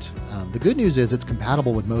next to it. The good news is it's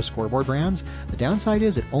compatible with most scoreboard brands. The downside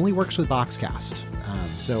is it only works with Boxcast.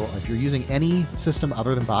 So if you're using any system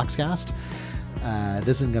other than Boxcast,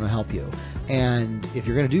 this isn't going to help you. And if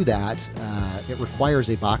you're going to do that, it requires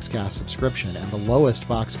a Boxcast subscription, and the lowest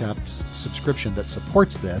Boxcast subscription that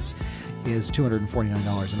supports this is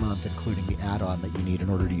 $249 a month, including the add-on that you need in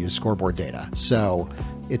order to use scoreboard data. So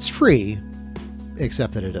it's free,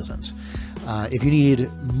 except that it isn't. If you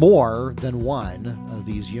need more than one of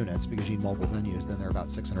these units, because you need multiple venues, then they're about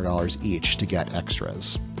 $600 each to get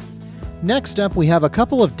extras. Next up, we have a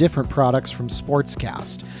couple of different products from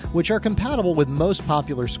Sportscast, which are compatible with most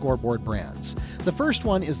popular scoreboard brands. The first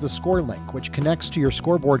one is the ScoreLink, which connects to your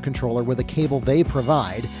scoreboard controller with a cable they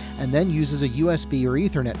provide, and then uses a USB or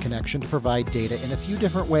Ethernet connection to provide data in a few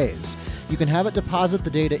different ways. You can have it deposit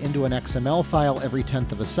the data into an XML file every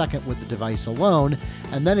 10th of a second with the device alone,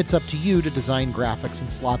 and then it's up to you to design graphics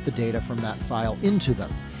and slot the data from that file into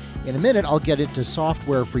them. In a minute, I'll get into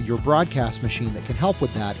software for your broadcast machine that can help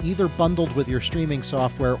with that, either bundled with your streaming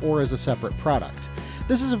software or as a separate product.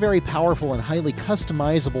 This is a very powerful and highly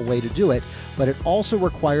customizable way to do it, but it also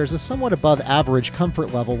requires a somewhat above average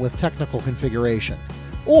comfort level with technical configuration.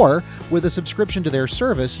 Or, with a subscription to their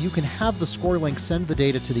service, you can have the ScoreLink send the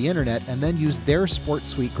data to the internet and then use their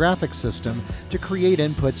SportSuite graphics system to create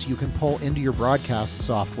inputs you can pull into your broadcast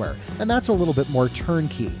software, and that's a little bit more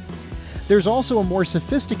turnkey. There's also a more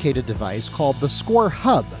sophisticated device called the Score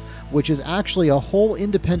Hub, which is actually a whole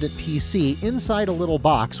independent PC inside a little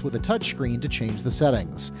box with a touchscreen to change the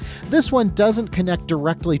settings. This one doesn't connect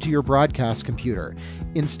directly to your broadcast computer.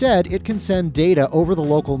 Instead, it can send data over the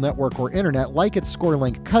local network or internet like its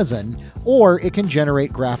ScoreLink cousin, or it can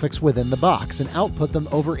generate graphics within the box and output them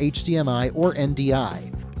over HDMI or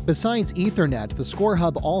NDI. Besides Ethernet, the Score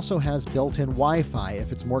Hub also has built-in Wi-Fi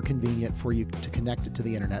if it's more convenient for you to connect it to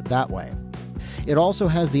the internet that way. It also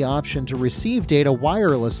has the option to receive data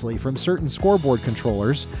wirelessly from certain scoreboard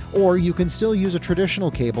controllers, or you can still use a traditional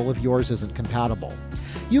cable if yours isn't compatible.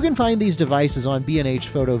 You can find these devices on B&H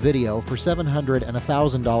Photo Video for $700 and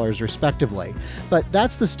 $1,000 respectively, but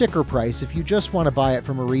that's the sticker price if you just want to buy it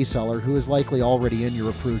from a reseller who is likely already in your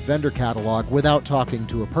approved vendor catalog without talking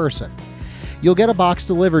to a person. You'll get a box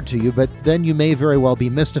delivered to you, but then you may very well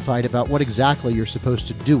be mystified about what exactly you're supposed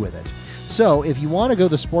to do with it. So, if you want to go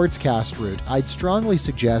the Sportscast route, I'd strongly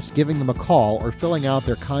suggest giving them a call or filling out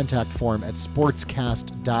their contact form at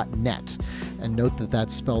sportscast.net. And note that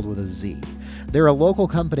that's spelled with a Z. They're a local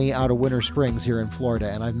company out of Winter Springs here in Florida,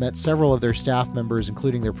 and I've met several of their staff members,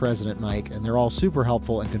 including their president, Mike, and they're all super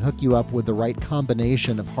helpful and can hook you up with the right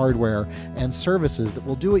combination of hardware and services that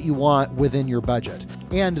will do what you want within your budget.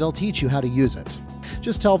 And they'll teach you how to use it.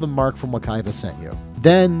 Just tell them Mark from Wekiva sent you.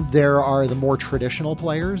 Then there are the more traditional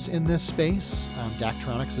players in this space.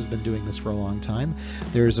 Daktronics has been doing this for a long time.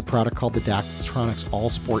 There's a product called the Daktronics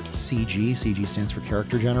All-Sport CG. CG stands for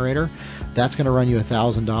Character Generator. That's going to run you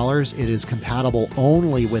 $1,000. It is compatible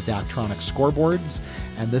only with Daktronics scoreboards,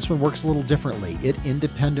 and this one works a little differently. It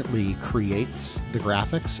independently creates the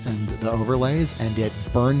graphics and the overlays, and it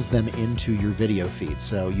burns them into your video feed.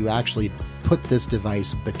 So you actually put this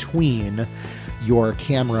device between your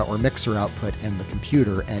camera or mixer output and the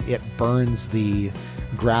computer, and it burns the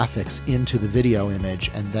graphics into the video image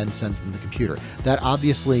and then sends them to the computer. That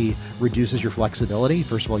obviously reduces your flexibility.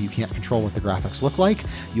 First of all, you can't control what the graphics look like.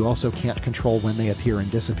 You also can't control when they appear and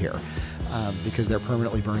disappear because they're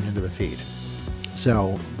permanently burned into the feed.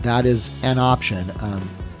 So that is an option.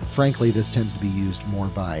 Frankly, this tends to be used more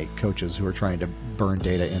by coaches who are trying to burn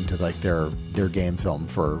data into like their game film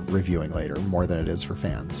for reviewing later, more than it is for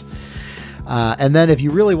fans. And then if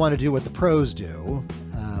you really want to do what the pros do,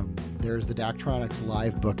 there's the Daktronics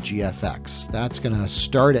Livebook GFX. That's going to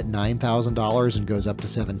start at $9,000 and goes up to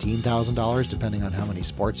 $17,000 depending on how many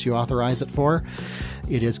sports you authorize it for.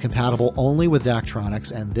 It is compatible only with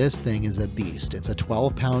Daktronics, and this thing is a beast. It's a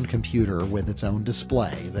 12-pound computer with its own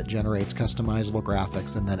display that generates customizable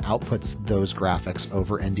graphics and then outputs those graphics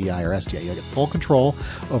over NDI or SDI. You get full control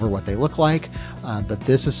over what they look like, but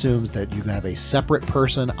this assumes that you have a separate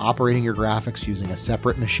person operating your graphics using a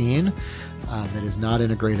separate machine that is not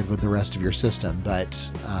integrated with the rest of your system.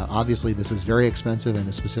 But obviously this is very expensive and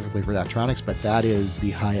is specifically for Daktronics, but that is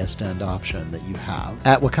the highest end option that you have.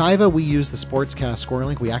 At Wekiva, we use the Sportscast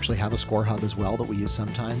ScoreLink. We actually have a Score Hub as well that we use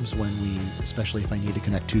sometimes when we, especially if I need to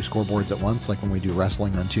connect two scoreboards at once, like when we do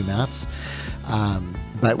wrestling on two mats.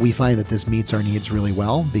 But we find that this meets our needs really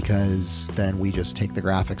well because then we just take the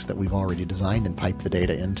graphics that we've already designed and pipe the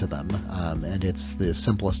data into them. And it's the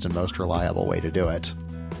simplest and most reliable way to do it.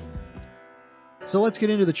 So let's get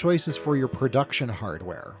into the choices for your production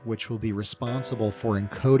hardware, which will be responsible for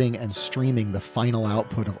encoding and streaming the final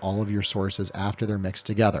output of all of your sources after they're mixed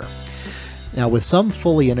together. Now, with some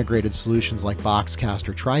fully integrated solutions like Boxcast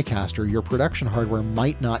or TriCaster, your production hardware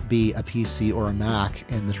might not be a PC or a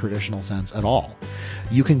Mac in the traditional sense at all.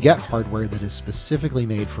 You can get hardware that is specifically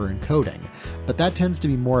made for encoding, but that tends to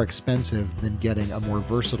be more expensive than getting a more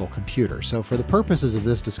versatile computer. So for the purposes of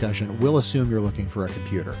this discussion, we'll assume you're looking for a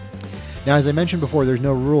computer. Now, as I mentioned before, there's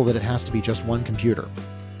no rule that it has to be just one computer.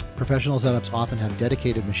 Professional setups often have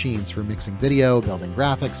dedicated machines for mixing video, building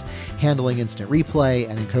graphics, handling instant replay,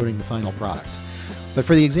 and encoding the final product. But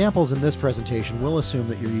for the examples in this presentation, we'll assume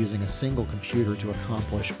that you're using a single computer to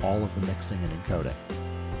accomplish all of the mixing and encoding.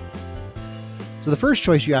 So the first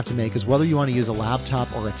choice you have to make is whether you want to use a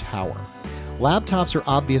laptop or a tower. Laptops are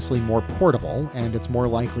obviously more portable, and it's more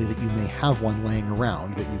likely that you may have one laying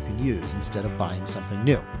around that you can use instead of buying something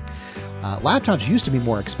new. Laptops used to be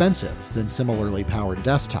more expensive than similarly powered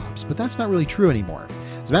desktops, but that's not really true anymore.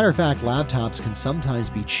 As a matter of fact, laptops can sometimes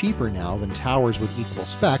be cheaper now than towers with equal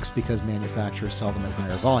specs because manufacturers sell them in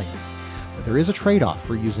higher volume. But there is a trade-off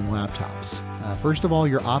for using laptops. First of all,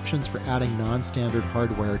 your options for adding non-standard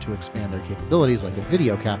hardware to expand their capabilities, like a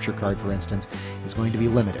video capture card for instance, is going to be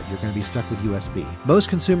limited. You're going to be stuck with USB. Most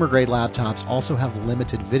consumer-grade laptops also have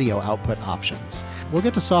limited video output options. We'll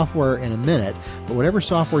get to software in a minute, but whatever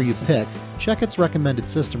software you pick, check its recommended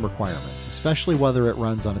system requirements, especially whether it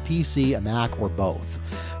runs on a PC, a Mac, or both.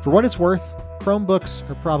 For what it's worth, Chromebooks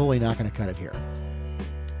are probably not going to cut it here.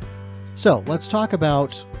 So let's talk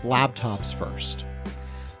about laptops first.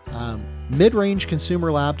 Mid-range consumer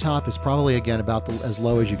laptop is probably, again, about as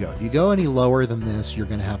low as you go. If you go any lower than this, you're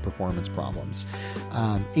going to have performance problems.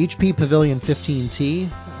 HP Pavilion 15T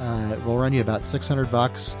will run you about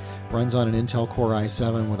 $600. Runs on an Intel Core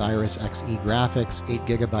i7 with Iris Xe graphics, 8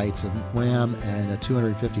 gigabytes of RAM, and a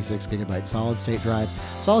 256 gigabyte solid-state drive.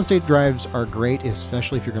 Solid-state drives are great,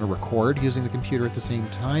 especially if you're going to record using the computer at the same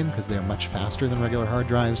time, because they're much faster than regular hard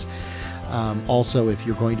drives. Also, if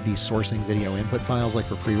you're going to be sourcing video input files, like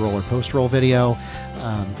for pre-roll or post-roll video,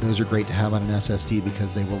 those are great to have on an SSD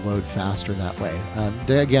because they will load faster that way.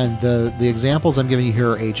 Again, the examples I'm giving you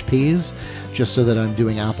here are HPs, just so that I'm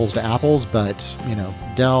doing apples to apples, but you know,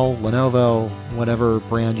 Dell, Lenovo, whatever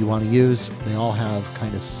brand you want to use, they all have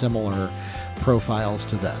kind of similar profiles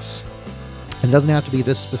to this. It doesn't have to be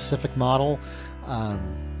this specific model.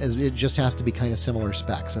 It just has to be kind of similar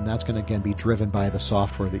specs, and that's going to, again, be driven by the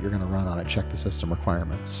software that you're going to run on it. Check the system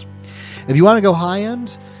requirements. If you want to go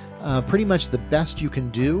high-end, Pretty much the best you can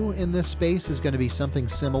do in this space is going to be something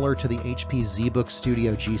similar to the HP ZBook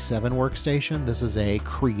Studio G7 workstation. This is a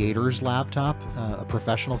creator's laptop, a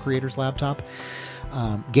professional creator's laptop.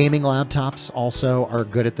 Gaming laptops also are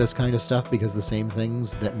good at this kind of stuff because the same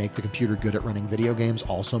things that make the computer good at running video games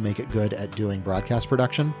also make it good at doing broadcast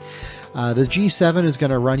production. The G7 is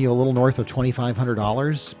going to run you a little north of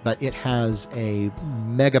 $2,500, but it has a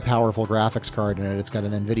mega powerful graphics card in it. It's got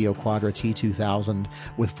an NVIDIA Quadra T2000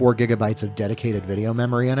 with 4 gigabytes of dedicated video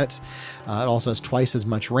memory in it. It also has twice as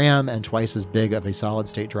much RAM and twice as big of a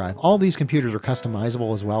solid-state drive. All these computers are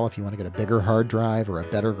customizable as well if you want to get a bigger hard drive or a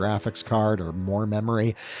better graphics card or more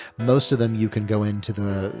memory. Most of them you can go into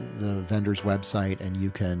the vendor's website and you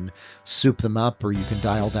can soup them up, or you can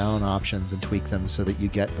dial down options and tweak them so that you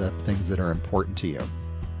get the things that are important to you.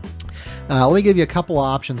 Let me give you a couple of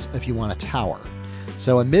options if you want a tower.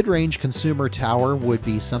 So a mid-range consumer tower would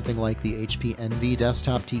be something like the HP Envy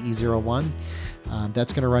Desktop TE01.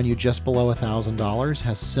 That's going to run you just below $1,000,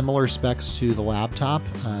 has similar specs to the laptop.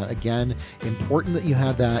 Again, important that you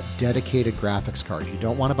have that dedicated graphics card. You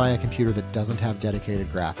don't want to buy a computer that doesn't have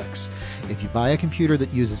dedicated graphics. If you buy a computer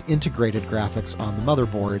that uses integrated graphics on the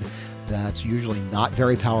motherboard, that's usually not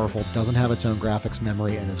very powerful, doesn't have its own graphics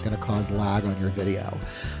memory, and is going to cause lag on your video.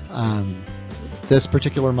 This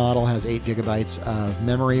particular model has 8 gigabytes of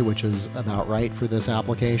memory, which is about right for this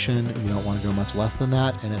application. You don't want to go much less than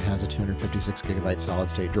that, and it has a 256 gigabyte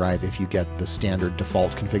solid-state drive if you get the standard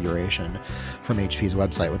default configuration from HP's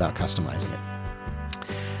website without customizing it.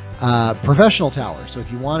 Professional tower. So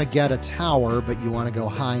if you want to get a tower, but you want to go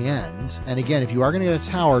high end, and again, if you are going to get a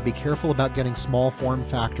tower, be careful about getting small form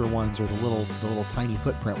factor ones or the little tiny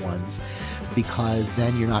footprint ones, because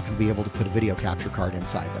then you're not going to be able to put a video capture card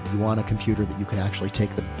inside them. You want a computer that you can actually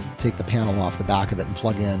take the panel off the back of it and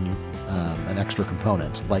plug in an extra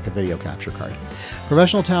component like a video capture card.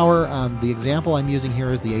 Professional tower, the example I'm using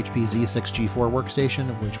here is the HP Z6 G4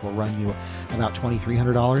 workstation, which will run you about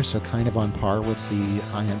 $2,300, so kind of on par with the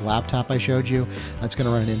high-end laptop I showed you. That's going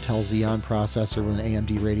to run an Intel Xeon processor with an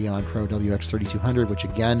AMD Radeon Pro WX 3200, which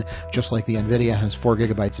again, just like the NVIDIA, has 4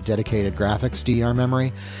 gigabytes of dedicated graphics DDR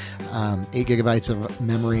memory, 8 gigabytes of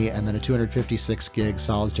memory, and then a 256 gig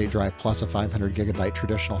solid-state drive plus a 500 gigabyte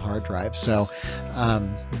traditional hard drive. So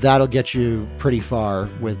that'll get you pretty far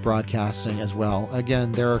with broadcasting as well.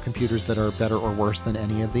 Again, there are computers that are better or worse than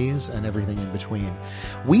any of these, and everything in between.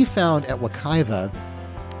 We found at Wekiva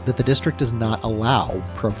that the district does not allow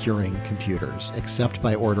procuring computers except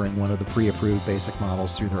by ordering one of the pre-approved basic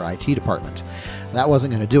models through their IT department. That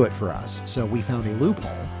wasn't going to do it for us, so we found a loophole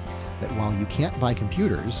that while you can't buy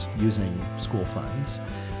computers using school funds,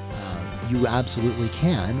 you absolutely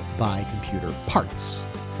can buy computer parts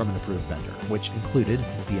from an approved vendor, which included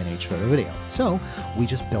B&H Photo Video. So we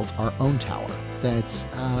just built our own tower that's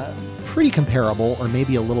pretty comparable, or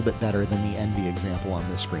maybe a little bit better than the Envy example on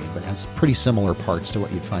this screen, but has pretty similar parts to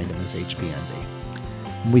what you'd find in this HP Envy.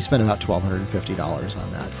 And we spent about $1,250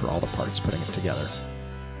 on that for all the parts putting it together.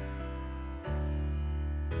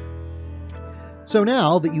 So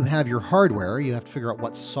now that you have your hardware, you have to figure out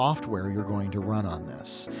what software you're going to run on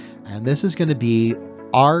this. And this is going to be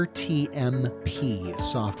RTMP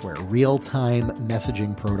software, real-time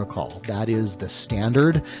messaging protocol. That is the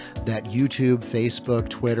standard that YouTube, Facebook,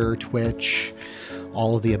 Twitter, Twitch,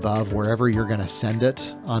 all of the above, wherever you're going to send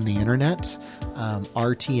it on the internet,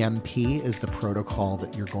 RTMP is the protocol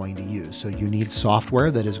that you're going to use. So you need software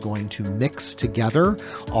that is going to mix together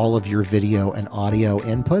all of your video and audio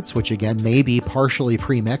inputs, which again may be partially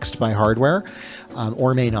pre-mixed by hardware,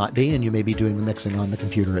 or may not be, and you may be doing the mixing on the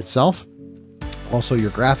computer itself. Also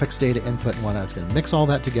your graphics data input and whatnot is going to mix all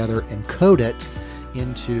that together, encode it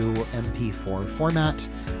into MP4 format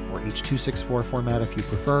or H.264 format if you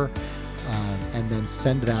prefer, and then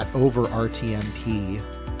send that over RTMP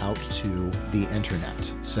out to the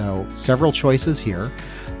internet. So several choices here.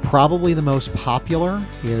 Probably the most popular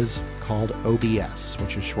is called OBS,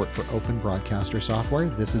 which is short for Open Broadcaster Software.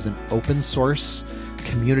 This is an open source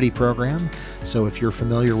community program. So if you're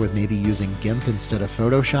familiar with maybe using GIMP instead of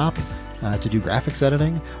Photoshop to do graphics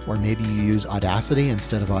editing, or maybe you use Audacity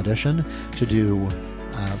instead of Audition to do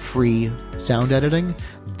free sound editing,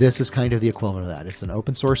 this is kind of the equivalent of that. It's an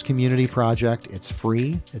open source community project. It's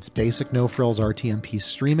free. It's basic no-frills RTMP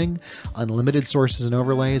streaming, unlimited sources and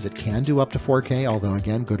overlays. It can do up to 4K, although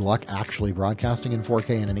again, good luck actually broadcasting in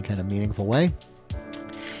 4K in any kind of meaningful way.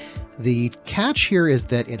 The catch here is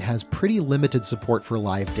that it has pretty limited support for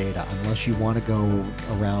live data unless you want to go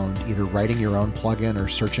around either writing your own plugin or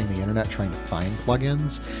searching the internet trying to find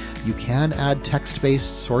plugins. You can add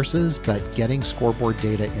text-based sources, but getting scoreboard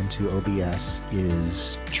data into OBS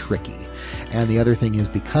is tricky. And the other thing is,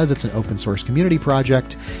 because it's an open source community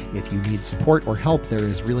project, if you need support or help, there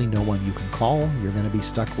is really no one you can call. You're going to be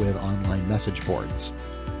stuck with online message boards.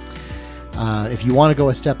 If you want to go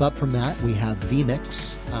a step up from that, we have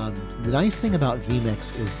vMix. The nice thing about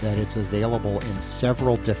vMix is that it's available in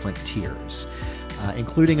several different tiers,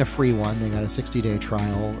 including a free one. They got a 60-day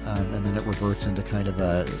trial, and then it reverts into kind of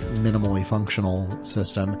a minimally functional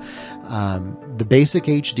system. The basic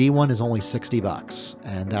HD one is only $60,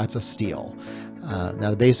 and that's a steal. Now,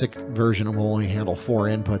 the basic version will only handle 4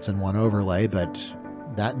 inputs and 1 overlay, but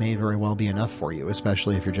that may very well be enough for you,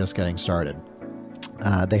 especially if you're just getting started.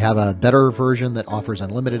 They have a better version that offers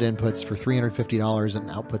unlimited inputs for $350 and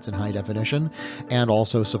outputs in high definition, and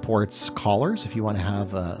also supports callers if you want to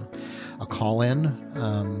have a call-in,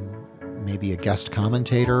 maybe a guest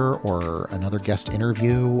commentator or another guest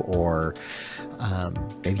interview, or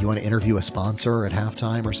maybe you want to interview a sponsor at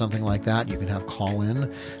halftime or something like that. You can have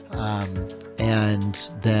call-in.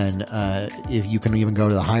 And then if you can even go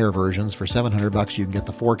to the higher versions for $700, you can get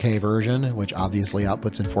the 4K version, which obviously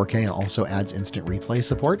outputs in 4K and also adds instant replay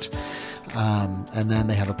support. And then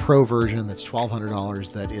they have a pro version that's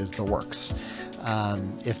 $1,200 that is the works.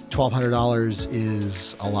 If $1,200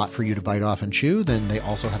 is a lot for you to bite off and chew, then they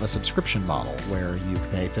also have a subscription model where you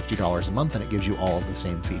pay $50 a month and it gives you all of the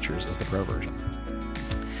same features as the pro version.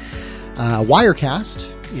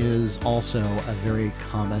 Wirecast is also a very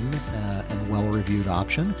common and well-reviewed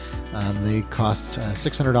option. They cost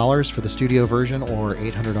 $600 for the studio version or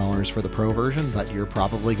 $800 for the pro version, but you're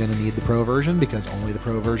probably going to need the pro version because only the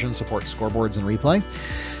pro version supports scoreboards and replay.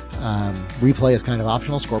 Replay is kind of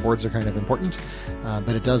optional, scoreboards are kind of important,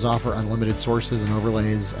 but it does offer unlimited sources and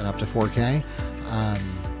overlays and up to 4K.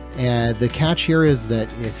 And the catch here is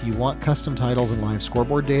that if you want custom titles and live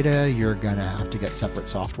scoreboard data, you're going to have to get separate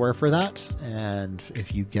software for that. And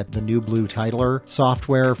if you get the new Blue Titler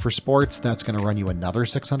software for sports, that's going to run you another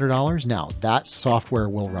 $600. Now, that software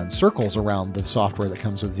will run circles around the software that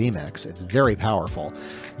comes with vMix. It's very powerful,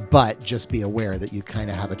 but just be aware that you kind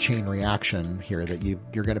of have a chain reaction here, that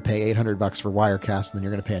you're going to pay $800 for Wirecast, and then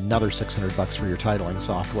you're going to pay another $600 for your titling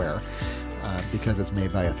software because it's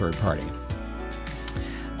made by a third party.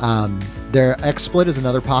 Their XSplit is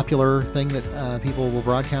another popular thing that people will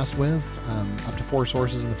broadcast with. Up to 4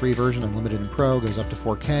 sources in the free version, unlimited in Pro, goes up to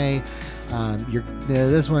 4K.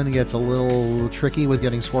 This one gets a little tricky with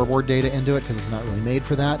getting scoreboard data into it because it's not really made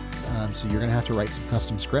for that. So you're going to have to write some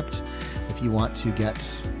custom script if you want to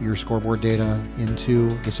get your scoreboard data into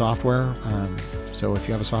the software. So if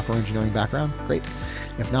you have a software engineering background, great.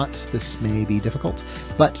 If not, this may be difficult,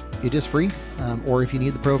 but it is free. Or if you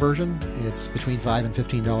need the pro version, it's between $5 and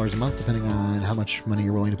 $15 a month, depending on how much money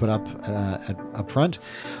you're willing to put up front.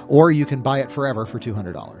 Or you can buy it forever for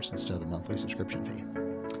 $200 instead of the monthly subscription fee.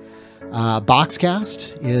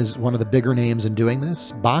 Boxcast is one of the bigger names in doing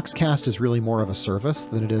this. Boxcast is really more of a service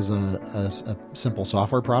than it is a simple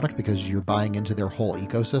software product because you're buying into their whole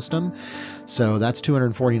ecosystem. So that's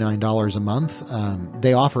 $249 a month.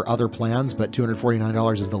 They offer other plans, but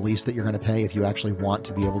 $249 is the least that you're going to pay if you actually want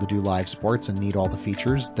to be able to do live sports and need all the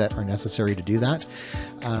features that are necessary to do that.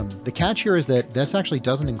 The catch here is that this actually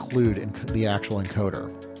doesn't include the actual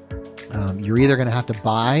encoder. You're either going to have to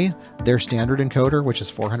buy their standard encoder, which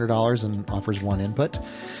is $400 and offers 1 input,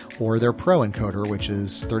 or their Pro encoder, which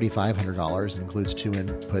is $3,500 and includes 2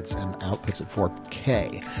 inputs and outputs at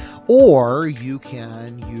 4K. Or you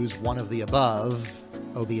can use one of the above,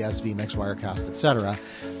 OBS, vMix, Wirecast, etc.,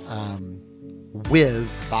 with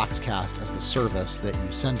Boxcast as the service that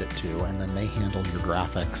you send it to, and then they handle your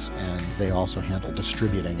graphics, and they also handle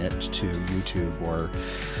distributing it to YouTube or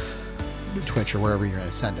Twitch or wherever you're going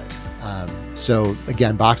to send it. So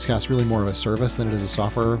again, Boxcast is really more of a service than it is a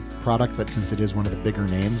software product, but since it is one of the bigger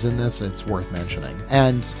names in this, it's worth mentioning.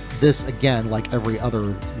 And this, again, like every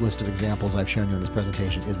other list of examples I've shown you in this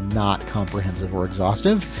presentation, is not comprehensive or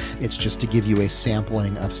exhaustive. It's just to give you a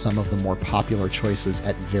sampling of some of the more popular choices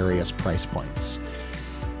at various price points.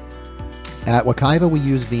 At Wekiva, we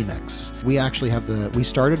use vMix. We actually have we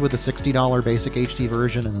started with the $60 basic HD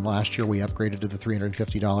version, and then last year we upgraded to the $350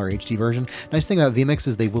 HD version. Nice thing about vMix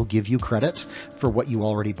is they will give you credit for what you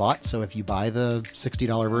already bought. So if you buy the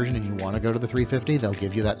 $60 version and you want to go to the $350, they'll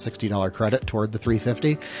give you that $60 credit toward the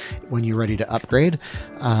 $350 when you're ready to upgrade.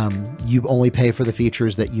 You only pay for the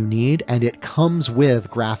features that you need, and it comes with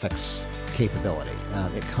graphics capability.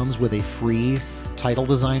 It comes with a free title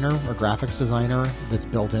designer or graphics designer that's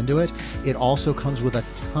built into it. It also comes with a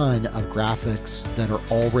ton of graphics that are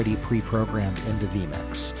already pre-programmed into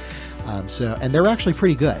vMix. And they're actually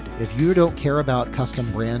pretty good. If you don't care about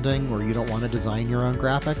custom branding or you don't want to design your own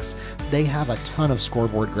graphics, they have a ton of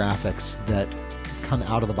Scoreboard graphics that come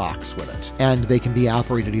out of the box with it. And they can be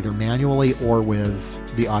operated either manually or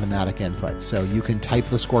with the automatic input. So you can type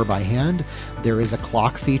the score by hand. There is a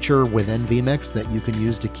clock feature within vMix that you can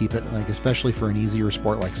use to keep it, like especially for an easier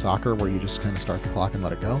sport like soccer where you just kind of start the clock and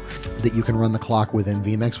let it go, that you can run the clock within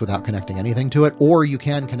vMix without connecting anything to it, or you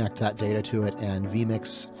can connect that data to it, and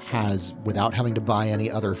vMix has, without having to buy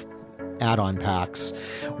any other add-on packs,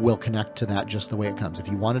 will connect to that just the way it comes. If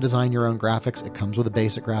you want to design your own graphics, it comes with a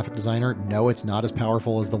basic graphic designer. No, it's not as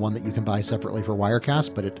powerful as the one that you can buy separately for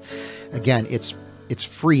Wirecast, but it's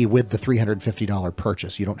free with the $350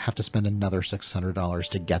 purchase. You don't have to spend another $600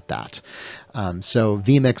 to get that. So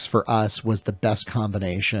vMix for us was the best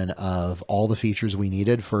combination of all the features we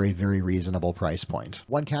needed for a very reasonable price point.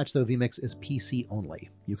 One catch though, vMix is PC only.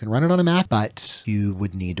 You can run it on a Mac, but you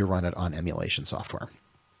would need to run it on emulation software.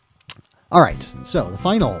 All right, so the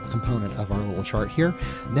final component of our little chart here,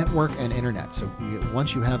 network and internet. So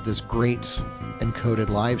once you have this great encoded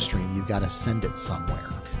live stream, you've got to send it somewhere.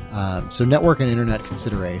 So network and internet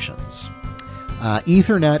considerations.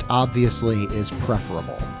 Ethernet obviously is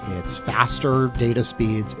preferable. It's faster data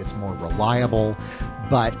speeds, it's more reliable,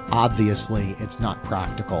 but obviously it's not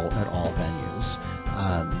practical at all venues.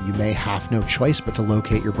 You may have no choice but to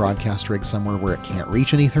locate your broadcast rig somewhere where it can't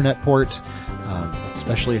reach an Ethernet port.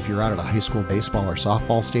 Especially if you're out at a high school baseball or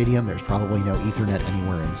softball stadium, there's probably no Ethernet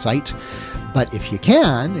anywhere in sight. But if you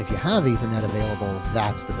have Ethernet available,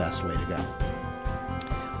 that's the best way to go.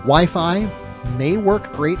 Wi-Fi may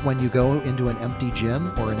work great when you go into an empty gym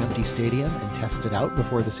or an empty stadium and test it out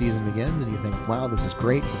before the season begins, and you think, wow, this is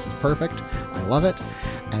great, this is perfect, I love it.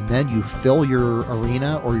 And then you fill your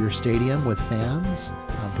arena or your stadium with fans,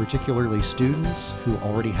 particularly students who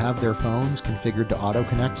already have their phones configured to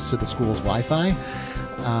auto-connect to the school's Wi-Fi.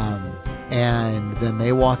 And then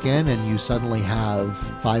they walk in and you suddenly have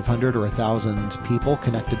 500 or 1,000 people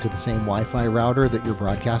connected to the same Wi-Fi router that your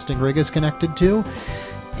broadcasting rig is connected to,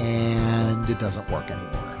 and it doesn't work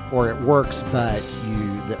anymore. Or it works, but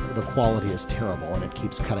the quality is terrible and it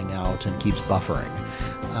keeps cutting out and keeps buffering.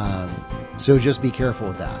 So just be careful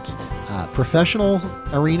with that. Professional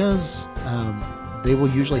arenas, they will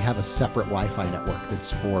usually have a separate Wi-Fi network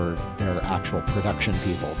that's for their actual production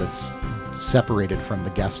people, that's separated from the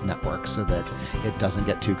guest network so that it doesn't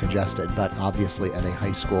get too congested. But obviously at a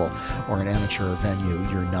high school or an amateur venue,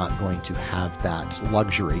 you're not going to have that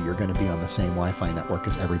luxury. You're going to be on the same Wi-Fi network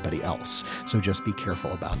as everybody else. So just be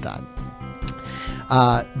careful about that.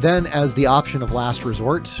 Then as the option of last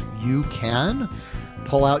resort, you can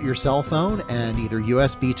pull out your cell phone and either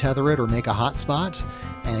USB tether it or make a hotspot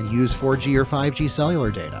and use 4G or 5G cellular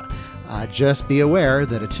data. Just be aware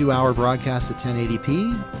that a 2-hour broadcast at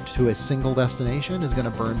 1080p to a single destination is going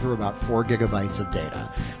to burn through about 4 gigabytes of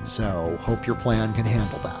data. So hope your plan can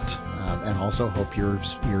handle that. And also hope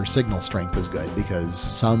your signal strength is good, because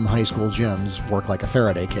some high school gyms work like a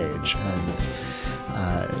Faraday cage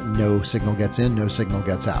and no signal gets in, no signal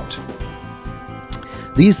gets out.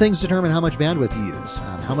 These things determine how much bandwidth you use,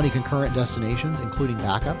 how many concurrent destinations, including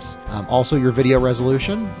backups. Also your video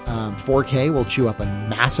resolution. 4K will chew up a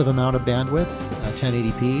massive amount of bandwidth,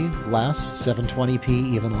 1080p less, 720p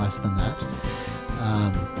even less than that.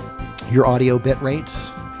 Your audio bit rate,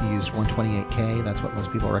 if you use 128K, that's what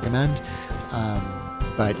most people recommend.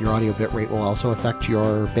 But your audio bit rate will also affect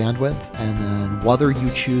your bandwidth, and then whether you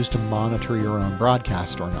choose to monitor your own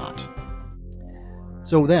broadcast or not.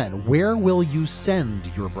 So then, where will you send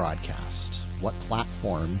your broadcast? What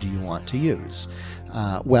platform do you want to use?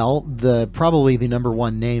 Well, probably the number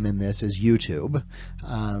one name in this is YouTube.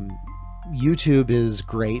 YouTube is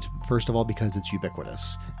great, first of all, because it's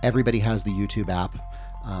ubiquitous. Everybody has the YouTube app.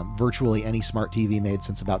 Virtually any smart TV made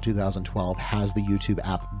since about 2012 has the YouTube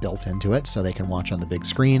app built into it, so they can watch on the big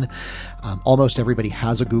screen. Almost everybody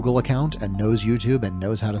has a Google account and knows YouTube and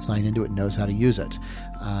knows how to sign into it and knows how to use it.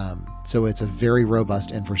 So it's a very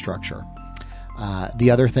robust infrastructure.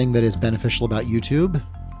 The other thing that is beneficial about YouTube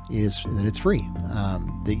is that it's free,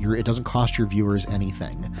 it doesn't cost your viewers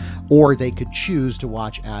anything. Or they could choose to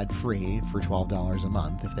watch ad-free for $12 a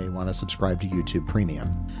month if they want to subscribe to YouTube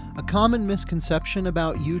Premium. A common misconception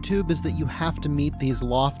about YouTube is that you have to meet these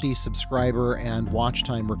lofty subscriber and watch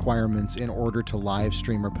time requirements in order to live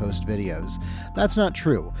stream or post videos. That's not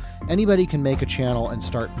true. Anybody can make a channel and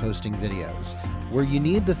start posting videos. Where you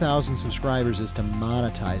need the 1,000 subscribers is to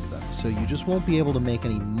monetize them, so you just won't be able to make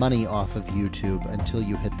any money off of YouTube until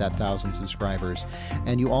you hit that 1,000 subscribers.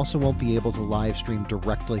 And you also won't be able to live stream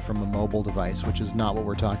directly from a mobile device, which is not what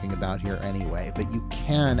we're talking about here anyway, but you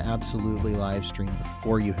can absolutely live stream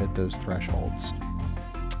before you hit those thresholds.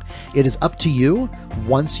 It is up to you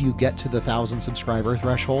once you get to the 1,000 subscriber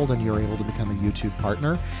threshold and you're able to become a YouTube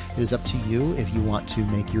partner. It is up to you if you want to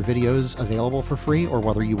make your videos available for free or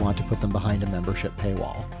whether you want to put them behind a membership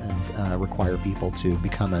paywall and require people to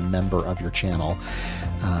become a member of your channel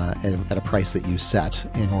at a price that you set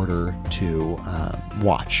in order to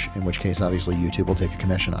watch, in which case obviously YouTube will take a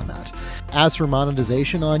commission on that. As for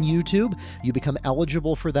monetization on YouTube, you become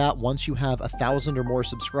eligible for that once you have 1,000 or more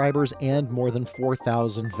subscribers and more than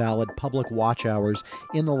 4,000 valid public watch hours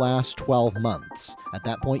in the last 12 months. At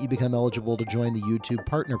that point, you become eligible to join the YouTube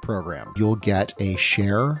Partner Program. You'll get a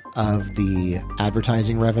share of the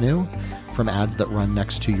advertising revenue from ads that run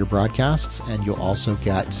next to your broadcasts, and you'll also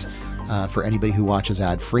get for anybody who watches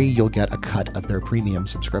ad-free, you'll get a cut of their premium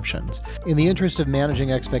subscriptions. In the interest of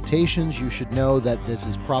managing expectations, you should know that this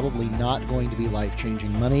is probably not going to be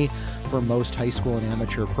life-changing money for most high school and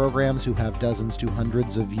amateur programs who have dozens to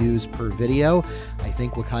hundreds of views per video. I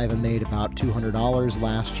think Wekiva made about $200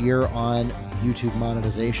 last year on YouTube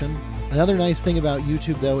monetization. Another nice thing about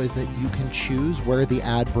YouTube, though, is that you can choose where the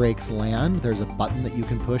ad breaks land. There's a button that you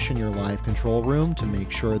can push in your live control room to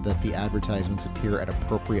make sure that the advertisements appear at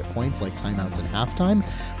appropriate points like timeouts and halftime,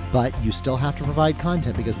 but you still have to provide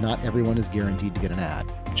content because not everyone is guaranteed to get an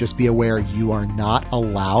ad. Just be aware you are not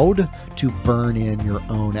allowed to burn in your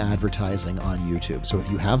own advertising on YouTube. So if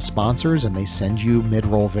you have sponsors and they send you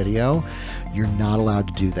mid-roll video, you're not allowed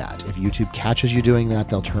to do that. If YouTube catches you doing that,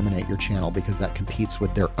 they'll terminate your channel because that competes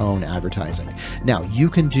with their own advertising. Now, you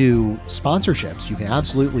can do sponsorships. You can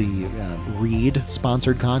absolutely read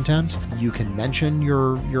sponsored content. You can mention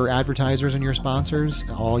your advertisers and your sponsors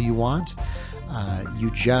all you want. You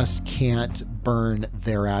just can't burn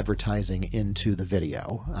their advertising into the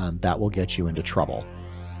video. That will get you into trouble.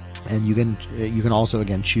 And you can also,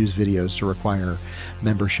 again, choose videos to require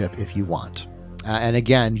membership if you want. And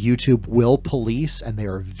again, YouTube will police, and they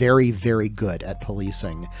are very, very good at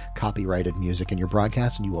policing copyrighted music in your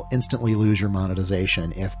broadcast, and you will instantly lose your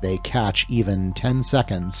monetization if they catch even 10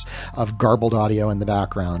 seconds of garbled audio in the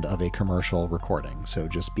background of a commercial recording. So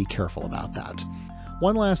just be careful about that.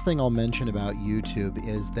 One last thing I'll mention about YouTube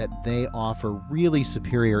is that they offer really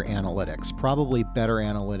superior analytics, probably better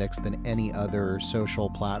analytics than any other social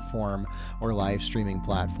platform or live streaming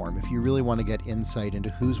platform. If you really want to get insight into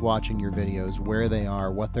who's watching your videos, where they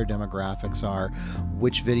are, what their demographics are,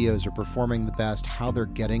 which videos are performing the best, how they're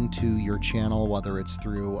getting to your channel, whether it's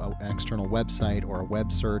through an external website or a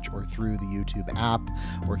web search or through the YouTube app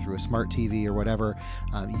or through a smart TV or whatever,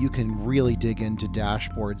 you can really dig into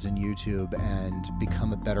dashboards in YouTube and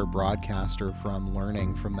become a better broadcaster from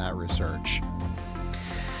learning from that research.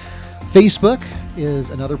 Facebook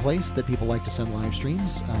is another place that people like to send live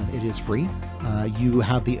streams. It is free. You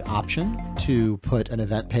have the option to put an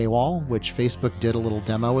event paywall, which Facebook did a little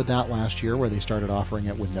demo with that last year where they started offering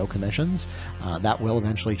it with no commissions. That will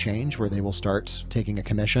eventually change where they will start taking a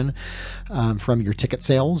commission from your ticket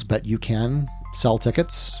sales, but you can sell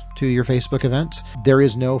tickets to your Facebook event. There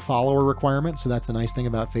is no follower requirement, so that's the nice thing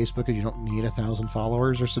about Facebook is you don't need 1,000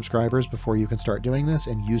 followers or subscribers before you can start doing this,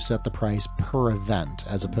 and you set the price per event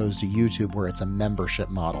as opposed to YouTube where it's a membership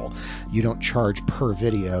model. You don't charge per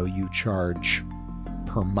video, you charge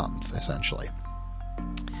per month essentially.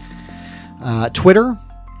 Twitter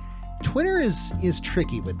is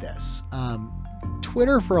tricky with this.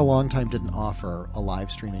 Twitter for a long time didn't offer a live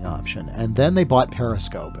streaming option, and then they bought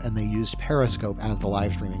Periscope and they used Periscope as the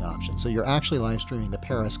live streaming option. So you're actually live streaming to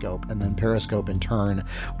Periscope, and then Periscope in turn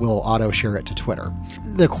will auto share it to Twitter.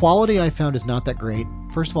 The quality I found is not that great.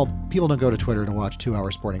 First of all, people don't go to Twitter to watch 2-hour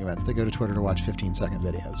sporting events. They go to Twitter to watch 15-second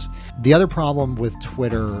videos. The other problem with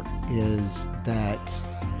Twitter is that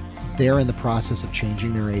They're in the process of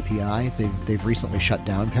changing their API. They've recently shut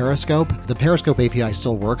down Periscope. The Periscope API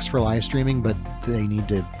still works for live streaming, but they need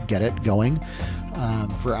to get it going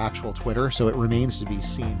for actual Twitter. So it remains to be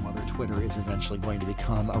seen whether Twitter is eventually going to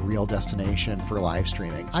become a real destination for live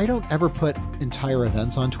streaming. I don't ever put entire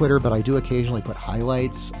events on Twitter, but I do occasionally put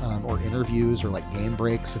highlights or interviews or like game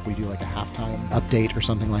breaks if we do like a halftime update or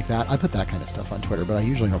something like that. I put that kind of stuff on Twitter, but I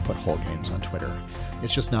usually don't put whole games on Twitter.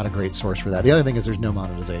 It's just not a great source for that. The other thing is there's no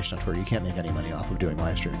monetization on Twitter. You can't make any money off of doing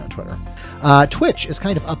live streaming on Twitter. Twitch is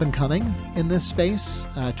kind of up and coming in this space.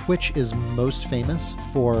 Twitch is most famous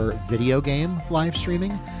for video game live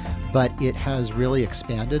streaming, but it has really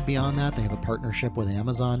expanded beyond that. They have a partnership with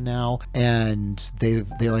Amazon now, and they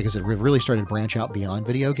like I said, have really started to branch out beyond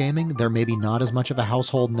video gaming. They're maybe not as much of a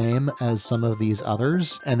household name as some of these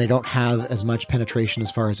others, and they don't have as much penetration as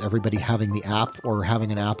far as everybody having the app or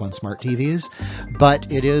having an app on smart TVs,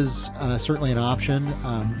 but it is certainly an option.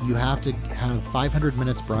 You have to have 500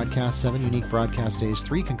 minutes broadcast, 7 unique broadcast days,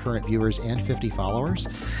 3 concurrent viewers, and 50 followers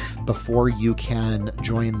before you can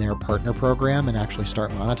join their partner program and actually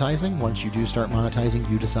start monetizing. Once you do start monetizing,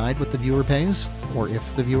 you decide what the viewer pays, or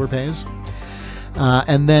if the viewer pays.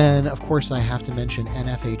 And then, of course, I have to mention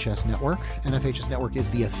NFHS Network. NFHS Network is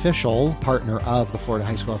the official partner of the Florida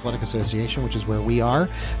High School Athletic Association, which is where we are,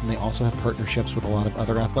 and they also have partnerships with a lot of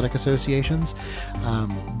other athletic associations.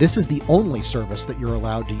 This is the only service that you're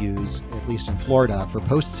allowed to use, at least in Florida, for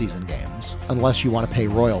postseason games, unless you want to pay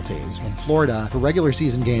royalties. In Florida, for regular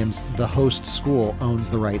season games, the host school owns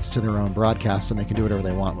the rights to their own broadcast, and they can do whatever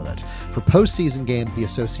they want with it. For postseason games, the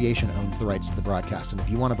association owns the rights to the broadcast, and if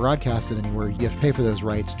you want to broadcast it anywhere, you have to pay for those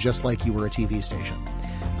rights just like you were a TV station.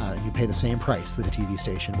 You pay the same price that a TV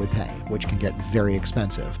station would pay, which can get very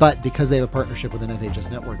expensive. But because they have a partnership with an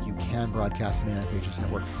NFHS Network, you can broadcast on the NFHS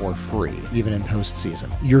Network for free, even in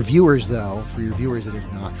postseason. Your viewers, though, for your viewers, it is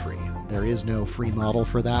not free. There is no free model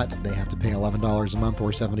for that. They have to pay $11 a month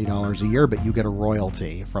or $70 a year, but you get a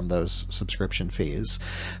royalty from those subscription fees.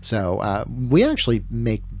 So we actually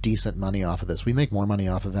make decent money off of this. We make more money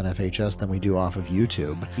off of NFHS than we do off of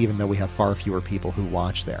YouTube, even though we have far fewer people who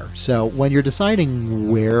watch there. So when you're deciding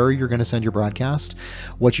where you're going to send your broadcast,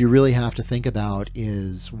 what you really have to think about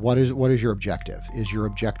is what is your objective? Is your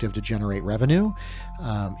objective to generate revenue?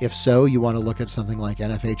 If so, you want to look at something like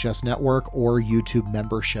NFHS Network or YouTube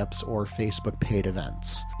memberships or Facebook paid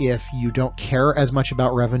events. If you don't care as much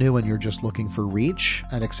about revenue and you're just looking for reach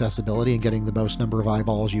and accessibility and getting the most number of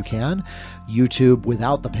eyeballs you can, YouTube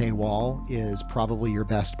without the paywall is probably your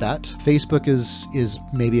best bet. Facebook is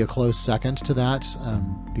maybe a close second to that.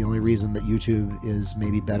 The only reason that YouTube is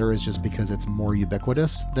maybe better is just because it's more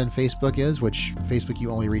ubiquitous than Facebook is, which Facebook you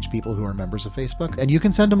only reach people who are members of Facebook. And you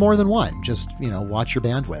can send to more than one. Just, watch your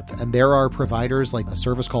bandwidth. And there are providers like a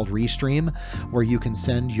service called Restream where you can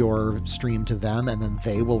send your stream to them and then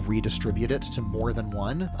they will redistribute it to more than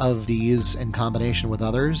one of these in combination with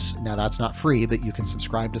others. Now that's not free, but you can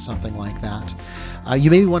subscribe to something like that. You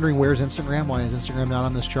may be wondering, where's Instagram? Why is Instagram not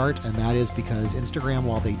on this chart? And that is because Instagram,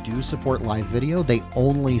 while they do support live video, they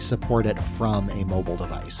only support it from a mobile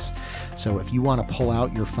device. So if you want to pull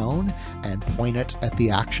out your phone and point it at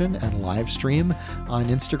the action and live stream on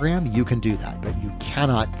Instagram, you can do that, but you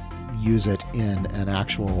cannot use it in an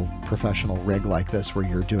actual professional rig like this where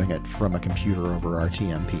you're doing it from a computer over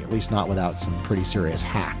RTMP, at least not without some pretty serious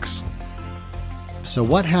hacks. So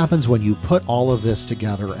what happens when you put all of this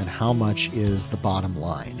together and how much is the bottom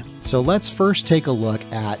line? So let's first take a look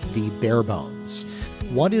at the bare bones.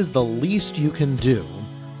 What is the least you can do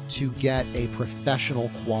to get a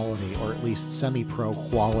professional quality or at least semi-pro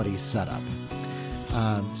quality setup?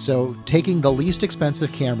 So taking the least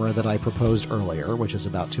expensive camera that I proposed earlier, which is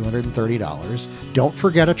about $230, don't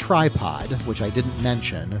forget a tripod, which I didn't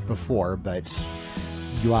mention before, but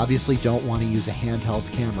you obviously don't want to use a handheld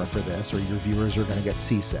camera for this or your viewers are going to get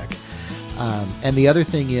seasick. And the other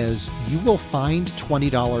thing is you will find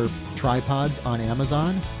 $20 tripods on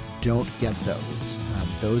Amazon. Don't get those.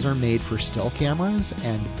 Those are made for still cameras,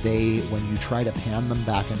 and when you try to pan them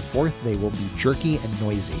back and forth, they will be jerky and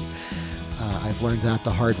noisy. I've learned that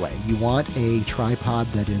the hard way. You want a tripod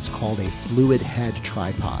that is called a fluid head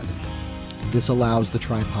tripod. This allows the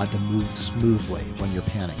tripod to move smoothly when you're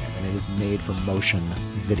panning it, and it is made for motion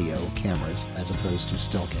video cameras as opposed to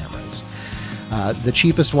still cameras. The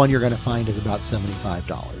cheapest one you're going to find is about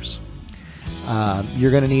 $75.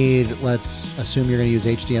 You're going to need, let's assume you're going to use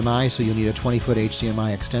HDMI, so you'll need a 20-foot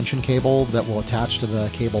HDMI extension cable that will attach to the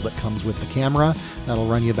cable that comes with the camera. That'll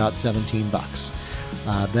run you about $17.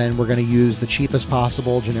 Then we're going to use the cheapest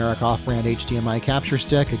possible generic off-brand HDMI capture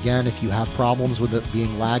stick. Again, if you have problems with it being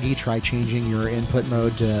laggy, try changing your input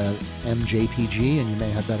mode to MJPG and you may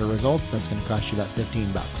have better results. That's going to cost you about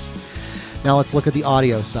 15 bucks. Now let's look at the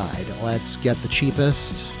audio side. Let's get the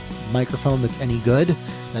cheapest microphone that's any good.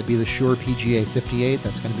 That'd be the Shure PGA 58.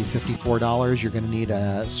 That's going to be $54. You're going to need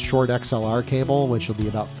a short XLR cable, which will be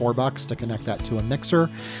about $4 to connect that to a mixer.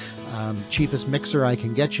 Cheapest mixer I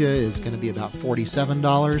can get you is going to be about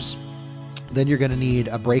 $47. Then you're going to need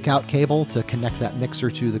a breakout cable to connect that mixer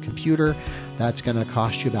to the computer. That's going to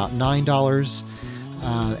cost you about $9.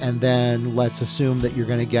 And then let's assume that you're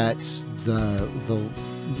going to get the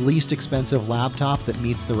least expensive laptop that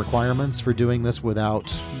meets the requirements for doing this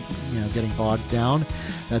without, getting bogged down.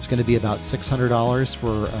 That's going to be about $600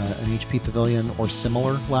 for an HP Pavilion or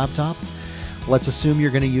similar laptop. Let's assume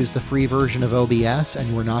you're going to use the free version of OBS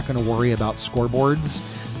and we're not going to worry about scoreboards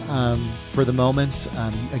for the moment.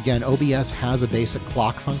 Again, OBS has a basic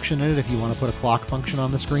clock function in it if you want to put a clock function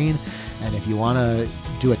on the screen. And if you want to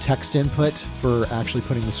do a text input for actually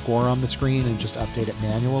putting the score on the screen and just update it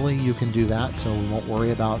manually, you can do that. So we won't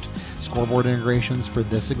worry about scoreboard integrations for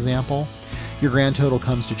this example. Your grand total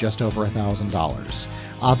comes to just over $1,000.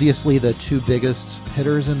 Obviously, the two biggest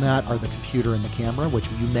hitters in that are the computer and the camera, which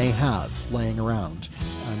you may have laying around.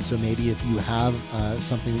 So maybe if you have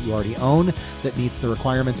something that you already own that meets the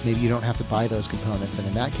requirements, maybe you don't have to buy those components. And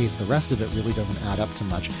in that case, the rest of it really doesn't add up to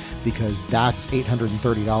much because that's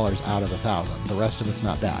 $830 out of $1,000. The rest of it's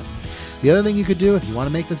not bad. The other thing you could do, if you want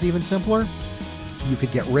to make this even simpler, you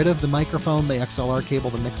could get rid of the microphone, the XLR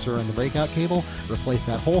cable, the mixer, and the breakout cable, replace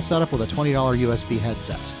that whole setup with a $20 USB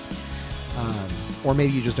headset. Or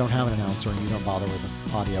maybe you just don't have an announcer and you don't bother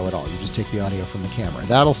with the audio at all. You just take the audio from the camera.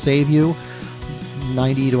 That'll save you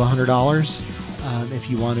 $90 to $100 if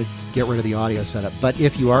you want to get rid of the audio setup. But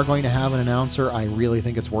if you are going to have an announcer, I really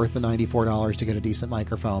think it's worth the $94 to get a decent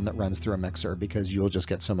microphone that runs through a mixer because you'll just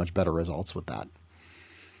get so much better results with that.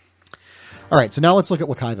 All right, so now let's look at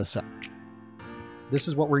Wekiva's setup. This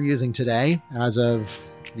is what we're using today as of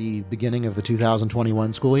the beginning of the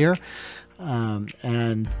 2021 school year.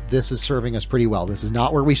 And this is serving us pretty well. This is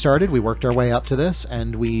not where we started. We worked our way up to this,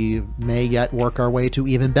 and we may yet work our way to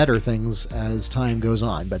even better things as time goes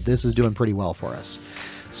on, but this is doing pretty well for us.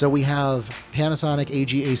 So we have Panasonic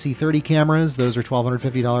AG-AC30 cameras. Those are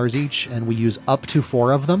 $1,250 each, and we use up to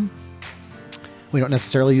 4 of them. We don't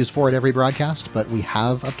necessarily use 4 at every broadcast, but we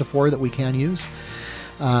have up to 4 that we can use.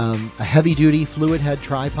 A heavy-duty fluid head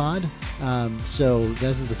tripod. So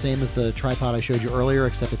this is the same as the tripod I showed you earlier,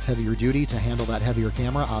 except it's heavier duty to handle that heavier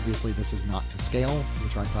camera. Obviously, this is not to scale. The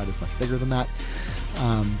tripod is much bigger than that.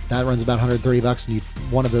 That runs about $130. You need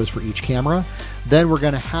 1 of those for each camera. Then we're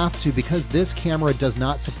going to have to, because this camera does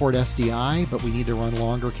not support SDI, but we need to run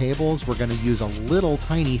longer cables, we're going to use a little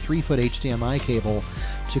tiny 3-foot HDMI cable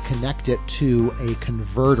to connect it to a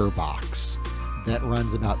converter box that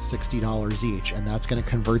runs about $60 each, and that's going to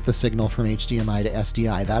convert the signal from HDMI to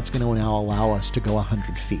SDI. That's going to now allow us to go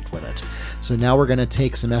 100 feet with it. So now we're going to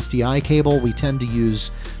take some SDI cable. We tend to use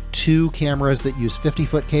 2 cameras that use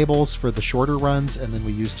 50-foot cables for the shorter runs, and then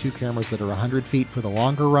we use 2 cameras that are 100 feet for the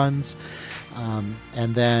longer runs.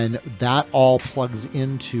 And then that all plugs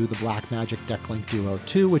into the Blackmagic Decklink Duo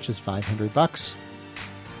 2, which is $500.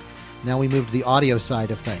 Now we move to the audio side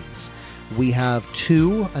of things. We have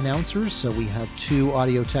 2 announcers, so we have 2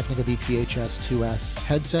 Audio-Technica VPHS 2S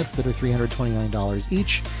headsets that are $329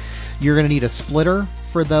 each. You're going to need a splitter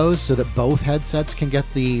for those so that both headsets can get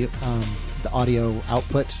the audio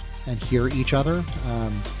output and hear each other.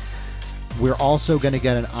 We're also going to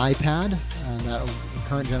get an iPad. That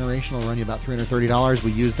current generation will run you about $330.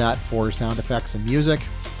 We use that for sound effects and music.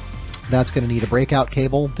 That's going to need a breakout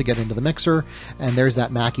cable to get into the mixer, and there's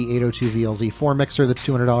that Mackie 802 VLZ4 mixer that's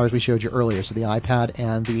 $200 we showed you earlier. So the iPad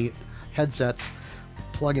and the headsets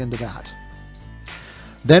plug into that.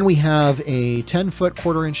 Then we have a 10-foot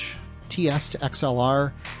 1/4-inch TS to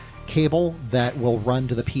XLR cable that will run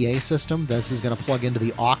to the PA system. This is going to plug into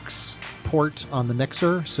the aux port on the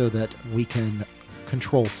mixer so that we can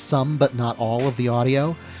control some but not all of the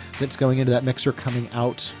audio that's going into that mixer coming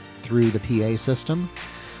out through the PA system.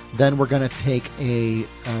 Then we're going to take a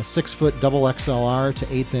 6-foot double XLR to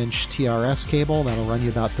 1/8-inch TRS cable. That'll run you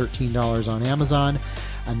about $13 on Amazon,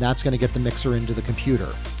 and that's going to get the mixer into the computer.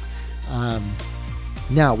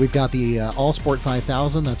 Now, we've got the Allsport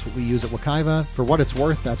 5000. That's what we use at Wekiva. For what it's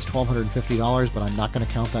worth, that's $1,250, but I'm not going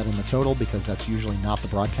to count that in the total because that's usually not the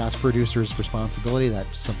broadcast producer's responsibility.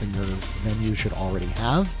 That's something your venue should already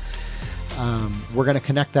have. We're going to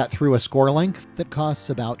connect that through a score link that costs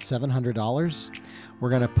about $700. We're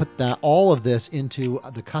going to put all of this into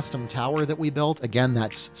the custom tower that we built. Again,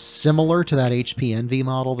 that's similar to that HP Envy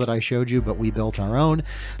model that I showed you, but we built our own.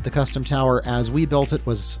 The custom tower, as we built it,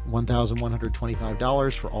 was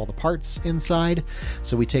 $1,125 for all the parts inside.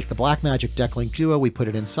 So we take the Blackmagic Decklink Duo, we put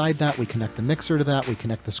it inside that, we connect the mixer to that, we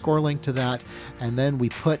connect the Scorelink to that, and then we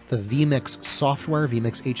put the vMix software,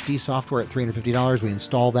 vMix HD software at $350. We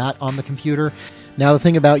install that on the computer. Now, the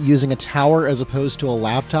thing about using a tower as opposed to a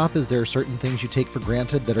laptop is there are certain things you take for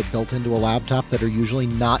granted that are built into a laptop that are usually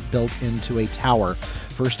not built into a tower.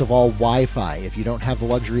 First of all, Wi-Fi. If you don't have the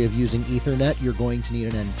luxury of using Ethernet, you're going to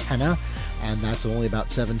need an antenna, and that's only about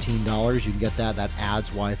 $17. You can get that. That adds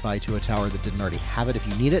Wi-Fi to a tower that didn't already have it if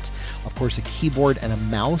you need it. Of course, a keyboard and a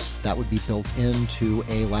mouse, that would be built into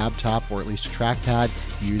a laptop or at least a trackpad.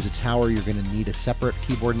 If you use a tower, you're going to need a separate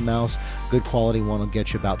keyboard and mouse. Good quality one will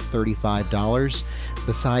get you about $35.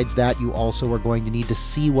 Besides that, you also are going to need to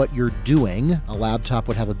see what you're doing. A laptop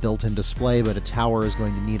would have a built-in display, but a tower is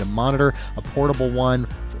going to need a monitor. A portable one,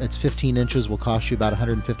 it's 15 inches, will cost you about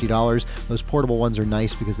 $150. Those portable ones are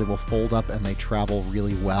nice because they will fold up and they travel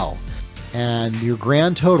really well. And your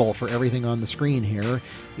grand total for everything on the screen here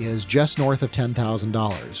is just north of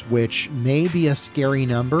 $10,000, which may be a scary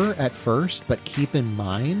number at first, but keep in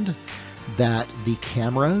mind that the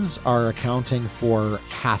cameras are accounting for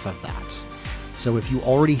half of that. So if you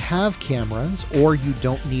already have cameras or you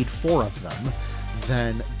don't need 4 of them,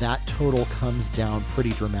 then that total comes down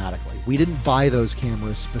pretty dramatically. We didn't buy those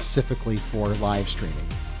cameras specifically for live streaming.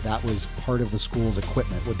 That was part of the school's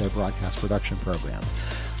equipment with their broadcast production program.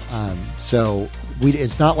 So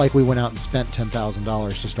it's not like we went out and spent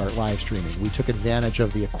 $10,000 to start live streaming. We took advantage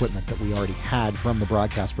of the equipment that we already had from the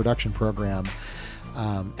broadcast production program,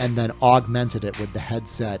 and then augmented it with the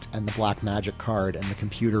headset and the Blackmagic card and the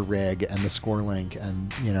computer rig and the Scorelink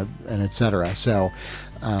and and etc. So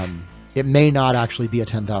it may not actually be a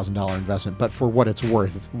 $10,000 investment, but for what it's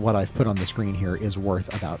worth, what I've put on the screen here is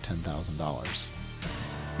worth about $10,000.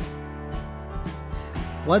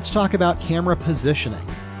 Let's talk about camera positioning.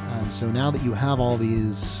 So now that you have all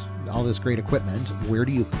this great equipment, where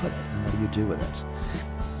do you put it and what do you do with it?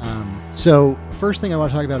 So first thing I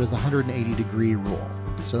want to talk about is the 180-degree rule.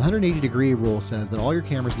 So the 180-degree rule says that all your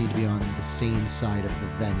cameras need to be on the same side of the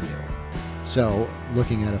venue. So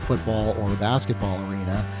looking at a football or a basketball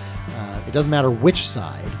arena, it doesn't matter which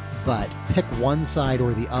side, but pick one side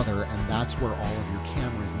or the other, and that's where all of your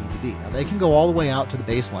cameras need to be. Now, they can go all the way out to the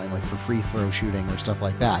baseline, like for free throw shooting or stuff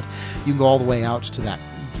like that. You can go all the way out to that,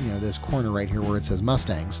 this corner right here where it says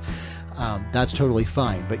Mustangs. That's totally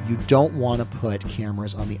fine, but you don't want to put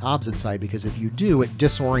cameras on the opposite side, because if you do, it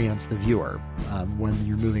disorients the viewer when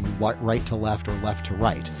you're moving right to left or left to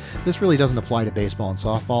right. This really doesn't apply to baseball and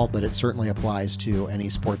softball, but it certainly applies to any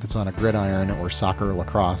sport that's on a gridiron, or soccer,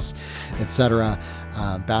 lacrosse, etc.,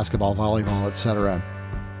 basketball, volleyball, etc.,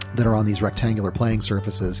 that are on these rectangular playing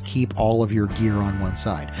surfaces. Keep all of your gear on one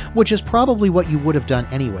side, which is probably what you would have done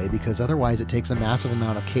anyway, because otherwise it takes a massive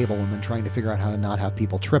amount of cable and then trying to figure out how to not have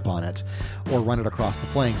people trip on it or run it across the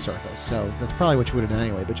playing surface. So that's probably what you would have done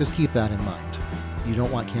anyway, but just keep that in mind. You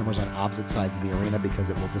don't want cameras on opposite sides of the arena because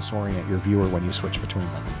it will disorient your viewer when you switch between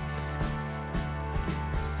them.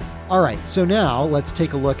 All right, so now let's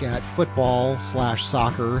take a look at football /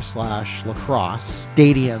 soccer / lacrosse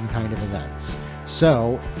stadium kind of events.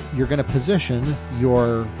 So you're going to position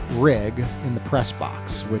your rig in the press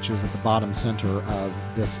box, which is at the bottom center of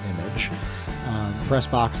this image. Press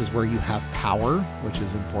box is where you have power, which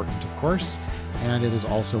is important, of course, and it is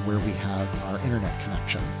also where we have our internet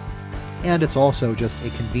connection. And it's also just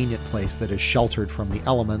a convenient place that is sheltered from the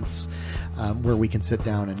elements, where we can sit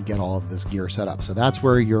down and get all of this gear set up. So that's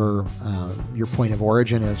where your point of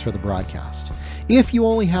origin is for the broadcast. If you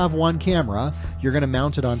only have one camera, you're going to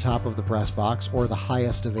mount it on top of the press box or the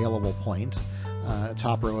highest available point,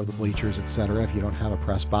 top row of the bleachers, etc., if you don't have a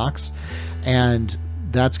press box. And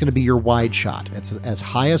that's going to be your wide shot. It's as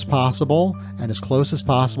high as possible and as close as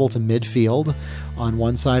possible to midfield on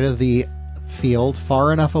one side of the field,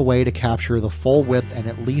 far enough away to capture the full width and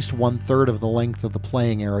at least 1/3 of the length of the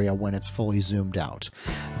playing area when it's fully zoomed out.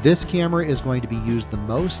 This camera is going to be used the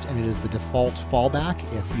most, and it is the default fallback.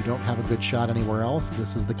 If you don't have a good shot anywhere else,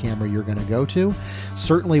 this is the camera you're going to go to.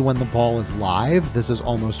 Certainly when the ball is live, this is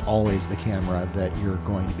almost always the camera that you're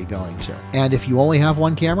going to be going to. And if you only have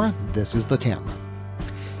one camera, this is the camera.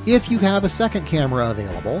 If you have a second camera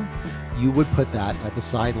available, you would put that at the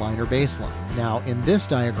sideline or baseline. Now, in this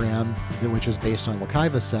diagram, which is based on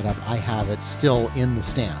Wekiva's setup, I have it still in the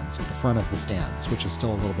stands, at the front of the stands, which is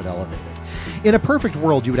still a little bit elevated. In a perfect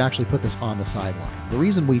world, you would actually put this on the sideline. The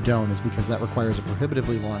reason we don't is because that requires a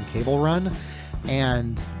prohibitively long cable run,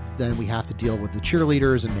 and then we have to deal with the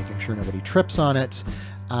cheerleaders and making sure nobody trips on it,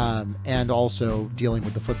 and also dealing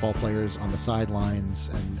with the football players on the sidelines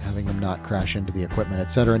and having them not crash into the equipment,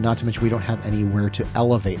 etc. Not to mention we don't have anywhere to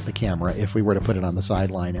elevate the camera if we were to put it on the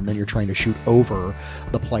sideline, and then you're trying to shoot over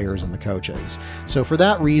the players and the coaches. So for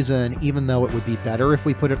that reason, even though it would be better if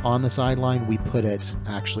we put it on the sideline, we put it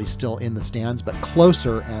actually still in the stands, but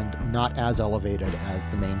closer and not as elevated as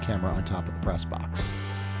the main camera on top of the press box.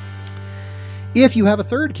 If you have a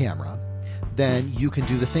third camera, then you can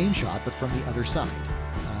do the same shot, but from the other side.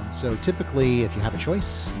 So typically, if you have a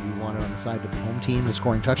choice, you want it on the side that the home team is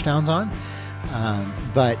scoring touchdowns on.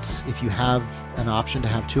 But if you have an option to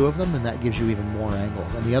have two of them, then that gives you even more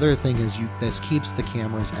angles. And the other thing is this keeps the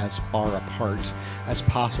cameras as far apart as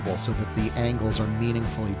possible so that the angles are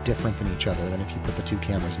meaningfully different than each other than if you put the two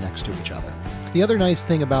cameras next to each other. The other nice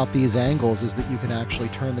thing about these angles is that you can actually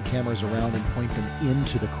turn the cameras around and point them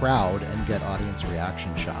into the crowd and get audience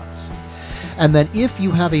reaction shots. And then if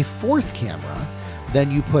you have a fourth camera, then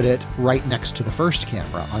you put it right next to the first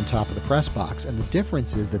camera on top of the press box. And the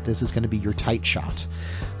difference is that this is going to be your tight shot.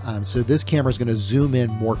 So this camera is going to zoom in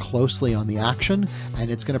more closely on the action, and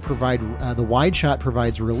it's going to provide, the wide shot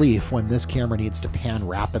provides relief when this camera needs to pan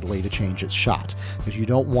rapidly to change its shot, because you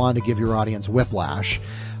don't want to give your audience whiplash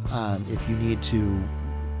if you need to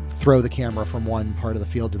throw the camera from one part of the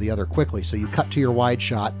field to the other quickly. So you cut to your wide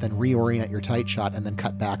shot, then reorient your tight shot, and then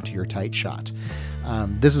cut back to your tight shot.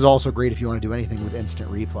 This is also great if you want to do anything with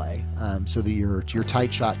instant replay, so that your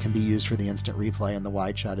tight shot can be used for the instant replay and the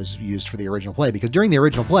wide shot is used for the original play, because during the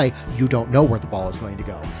original play, you don't know where the ball is going to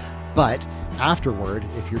go. But afterward,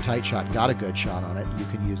 if your tight shot got a good shot on it, you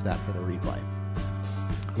can use that for the replay.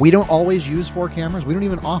 We don't always use 4 cameras. We don't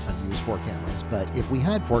even often use 4 cameras, but if we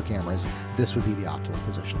had 4 cameras, this would be the optimal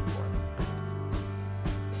positioning for them.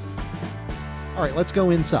 All right, let's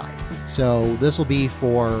go inside. So this will be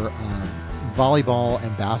for volleyball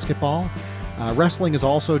and basketball. Wrestling is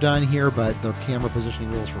also done here, but the camera positioning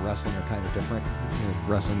rules for wrestling are kind of different. With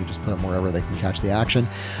wrestling, you just put them wherever they can catch the action.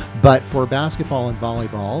 But for basketball and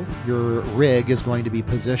volleyball, your rig is going to be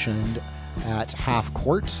positioned at half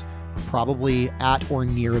court, probably at or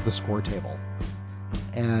near the score table.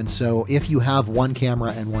 And so if you have one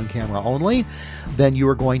camera and one camera only, then you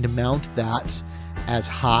are going to mount that as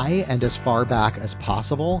high and as far back as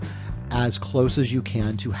possible, as close as you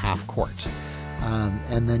can to half court.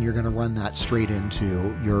 And then you're going to run that straight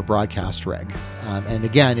into your broadcast rig. And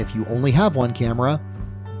again, if you only have one camera,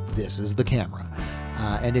 this is the camera.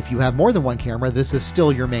 And if you have more than one camera, this is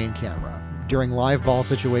still your main camera. During live ball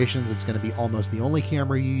situations, it's going to be almost the only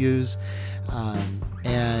camera you use.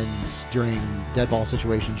 And during dead ball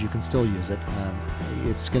situations, you can still use it.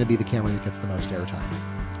 It's going to be the camera that gets the most airtime.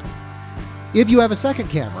 If you have a second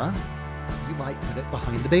camera, you might put it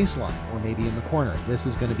behind the baseline or maybe in the corner. This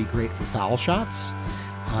is going to be great for foul shots.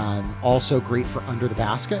 Also great for under the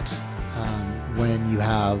basket. When you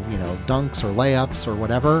have, dunks or layups or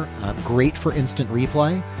whatever. Great for instant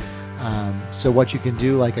replay. So what you can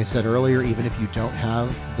do, like I said earlier, even if you don't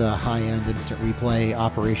have the high-end instant replay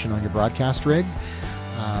operation on your broadcast rig,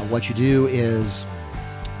 what you do is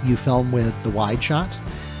you film with the wide shot,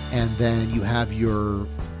 and then you have your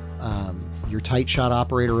tight shot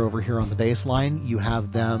operator over here on the baseline. You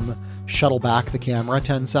have them shuttle back the camera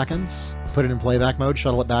 10 seconds, put it in playback mode,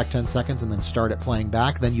 shuttle it back 10 seconds, and then start it playing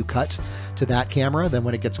back. Then you cut to that camera. Then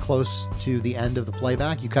when it gets close to the end of the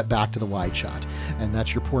playback, you cut back to the wide shot. And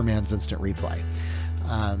that's your poor man's instant replay.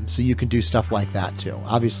 So you can do stuff like that too.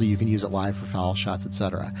 Obviously, you can use it live for foul shots,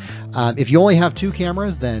 etc. If you only have 2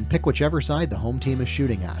 cameras, then pick whichever side the home team is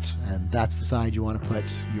shooting at, and that's the side you want to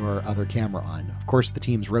put your other camera on. Of course, the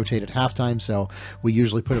teams rotate at halftime, so we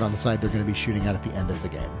usually put it on the side they're going to be shooting at the end of the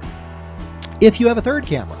game. If you have a third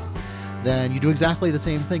camera, then you do exactly the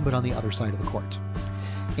same thing, but on the other side of the court.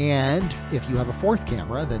 And if you have a fourth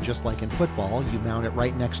camera, then just like in football, you mount it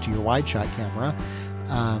right next to your wide shot camera,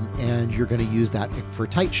 and you're going to use that for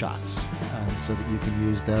tight shots, so that you can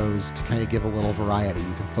use those to kind of give a little variety.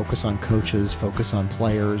 You can focus on coaches, focus on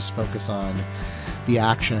players, focus on the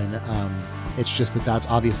action. It's just that that's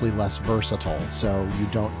obviously less versatile, so you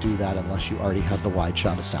don't do that unless you already have the wide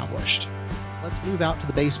shot established. Let's move out to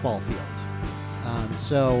the baseball field.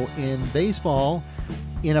 So in baseball,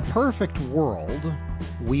 in a perfect world,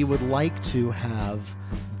 we would like to have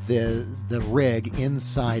the rig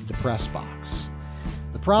inside the press box.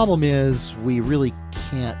 The problem is we really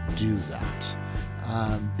can't do that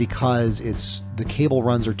because the cable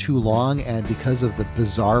runs are too long, and because of the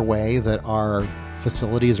bizarre way that our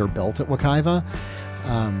facilities are built at Wekiva,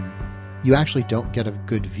 you actually don't get a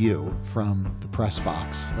good view from the press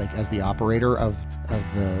box, like as the operator of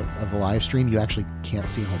of the live stream, you actually can't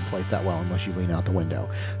see home plate that well unless you lean out the window.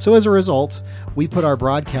 So as a result, we put our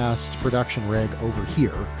broadcast production rig over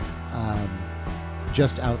here,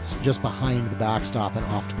 just behind the backstop and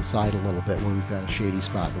off to the side a little bit, where we've got a shady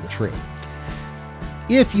spot with a tree.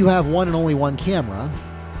 If you have one and only one camera,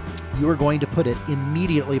 you are going to put it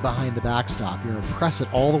immediately behind the backstop. You're going to press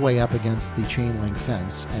it all the way up against the chain link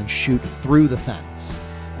fence and shoot through the fence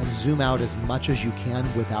and zoom out as much as you can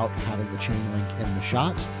without having the chain link in the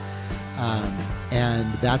shot.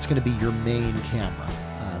 And that's going to be your main camera.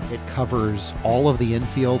 It covers all of the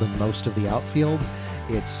infield and most of the outfield.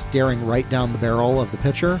 It's staring right down the barrel of the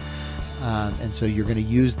pitcher. And so you're going to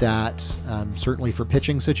use that certainly for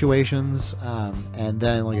pitching situations. And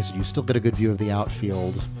then, like I said, you still get a good view of the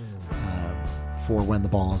outfield for when the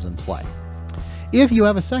ball is in play. If you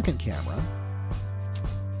have a second camera,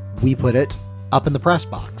 we put it up in the press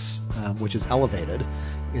box, which is elevated.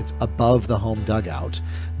 It's above the home dugout.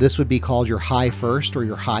 This would be called your high first or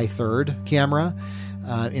your high third camera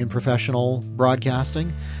in professional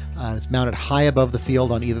broadcasting. It's mounted high above the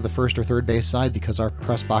field on either the first or third base side. Because our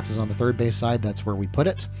press box is on the third base side, that's where we put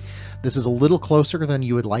it. This is a little closer than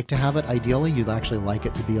you would like to have it. Ideally, you'd actually like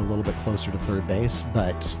it to be a little bit closer to third base,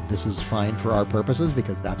 but this is fine for our purposes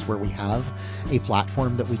because that's where we have a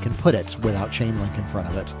platform that we can put it without chain link in front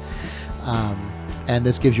of it. And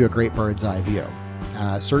this gives you a great bird's eye view.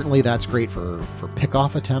 Certainly that's great for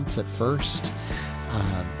pickoff attempts at first.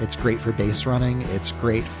 It's great for base running. It's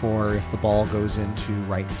great for if the ball goes into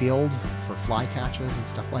right field for fly catches and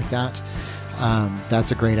stuff like that. That's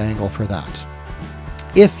a great angle for that.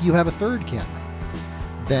 If you have a third camera,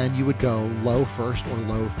 then you would go low first or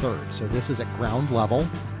low third. So this is at ground level.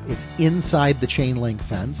 It's inside the chain link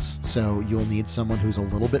fence, so you'll need someone who's a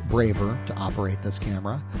little bit braver to operate this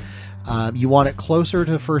camera. You want it closer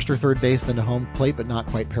to first or third base than to home plate, but not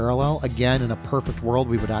quite parallel. Again, in a perfect world,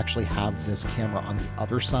 we would actually have this camera on the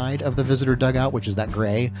other side of the visitor dugout, which is that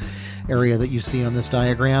gray area that you see on this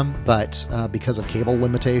diagram. But because of cable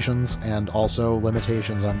limitations and also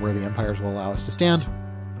limitations on where the umpires will allow us to stand,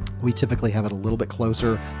 we typically have it a little bit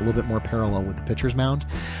closer, a little bit more parallel with the pitcher's mound.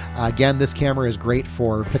 Again, this camera is great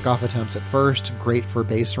for pickoff attempts at first, great for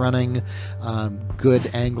base running,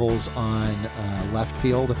 good angles on left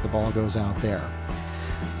field if the ball goes out there.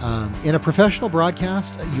 In a professional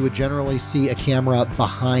broadcast, you would generally see a camera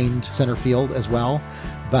behind center field as well.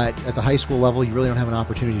 But at the high school level, you really don't have an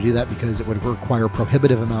opportunity to do that because it would require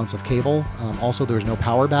prohibitive amounts of cable. Also, there's no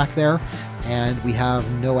power back there, and we have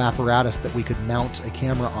no apparatus that we could mount a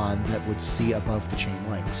camera on that would see above the chain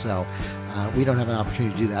link. So we don't have an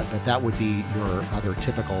opportunity to do that, but that would be your other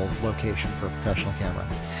typical location for a professional camera.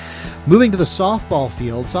 Moving to the softball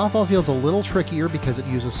field. Softball field's a little trickier because it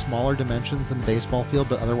uses smaller dimensions than the baseball field,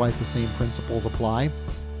 but otherwise the same principles apply.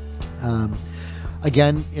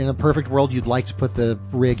 Again, in a perfect world, you'd like to put the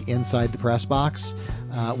rig inside the press box.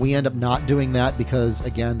 We end up not doing that because,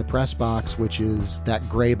 again, the press box, which is that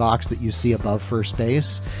gray box that you see above first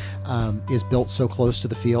base, is built so close to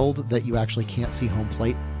the field that you actually can't see home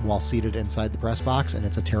plate while seated inside the press box, and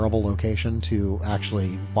it's a terrible location to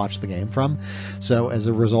actually watch the game from. So as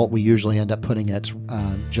a result, we usually end up putting it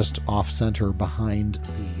just off-center behind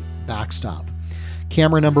the backstop.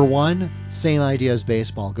 Camera number one, same idea as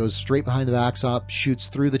baseball. Goes straight behind the backstop, shoots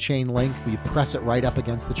through the chain link. You press it right up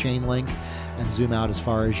against the chain link and zoom out as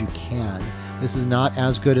far as you can. This is not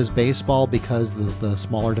as good as baseball because the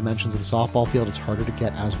smaller dimensions of the softball field. It's harder to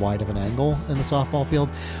get as wide of an angle in the softball field,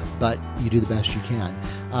 but you do the best you can.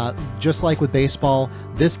 Just like with baseball,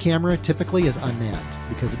 this camera typically is unmanned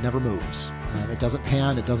because it never moves. It doesn't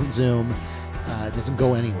pan, it doesn't zoom, it doesn't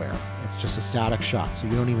go anywhere. It's just a static shot, so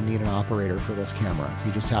you don't even need an operator for this camera.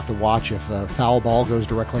 You just have to watch if a foul ball goes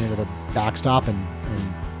directly into the backstop and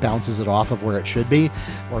bounces it off of where it should be,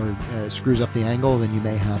 or screws up the angle, then you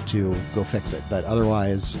may have to go fix it. But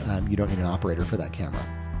otherwise, you don't need an operator for that camera.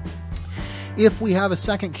 If we have a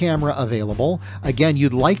second camera available, again,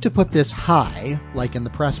 you'd like to put this high, like in the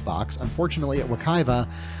press box. Unfortunately, at Wekiva,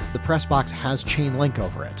 the press box has chain link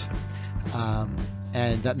over it.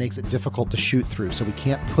 And that makes it difficult to shoot through. So we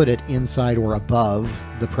can't put it inside or above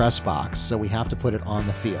the press box, so we have to put it on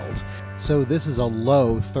the field. So this is a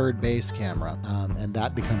low third base camera, and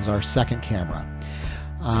that becomes our second camera.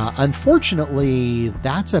 Unfortunately,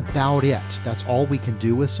 that's about it. That's all we can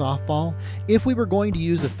do with softball. If we were going to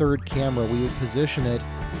use a third camera, we would position it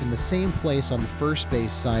in the same place on the first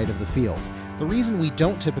base side of the field. The reason we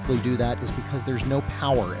don't typically do that is because there's no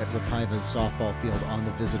power at Wekiva's softball field on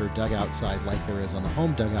the visitor dugout side like there is on the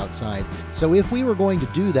home dugout side. So if we were going to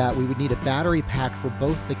do that, we would need a battery pack for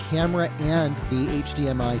both the camera and the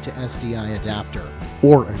HDMI to SDI adapter,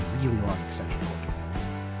 or a really long extension cord.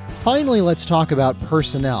 Finally, let's talk about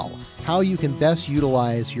personnel, how you can best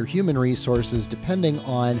utilize your human resources depending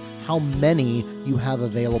on how many you have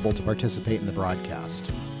available to participate in the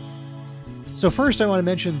broadcast. So first I want to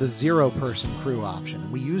mention the 0-person crew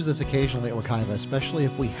option. We use this occasionally at Wekiva, especially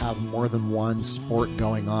if we have more than one sport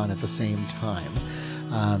going on at the same time.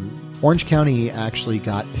 Orange County actually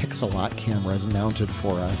got Pixelot cameras mounted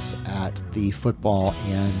for us at the football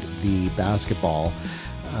and the basketball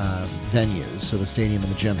venues, so the stadium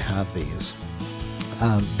and the gym have these.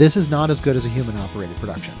 This is not as good as a human-operated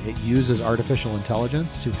production. It uses artificial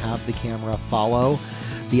intelligence to have the camera follow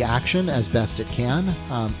the action as best it can.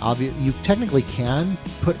 You technically can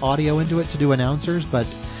put audio into it to do announcers, but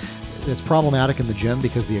it's problematic in the gym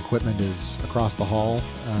because the equipment is across the hall,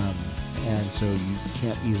 and so you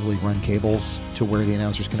can't easily run cables to where the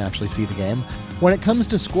announcers can actually see the game. When it comes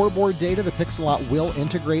to scoreboard data, the Pixelot will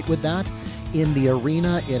integrate with that. In the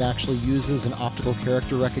arena, it actually uses an optical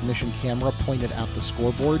character recognition camera pointed at the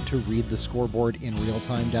scoreboard to read the scoreboard in real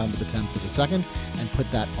time down to the tenths of a second and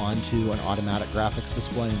put that onto an automatic graphics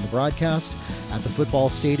display in the broadcast. At the football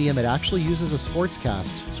stadium, it actually uses a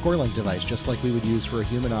Sportscast ScoreLink device, just like we would use for a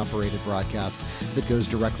human-operated broadcast, that goes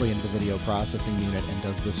directly into the video processing unit and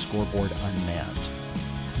does the scoreboard unmanned.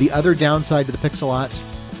 The other downside to the Pixelot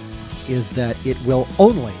is that it will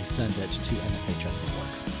only send it to NFHS Network.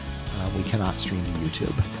 We cannot stream to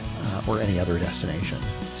YouTube or any other destination.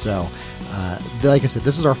 So, like I said,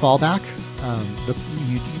 this is our fallback.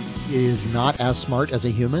 It is not as smart as a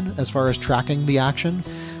human as far as tracking the action,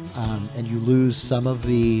 and you lose some of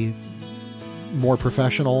the more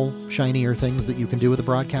professional, shinier things that you can do with a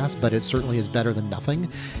broadcast, but it certainly is better than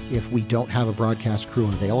nothing if we don't have a broadcast crew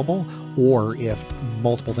available, or if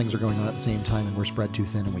multiple things are going on at the same time and we're spread too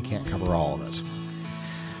thin and we can't cover all of it.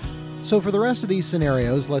 So for the rest of these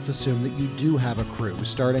scenarios, let's assume that you do have a crew,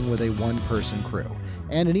 starting with a 1-person crew.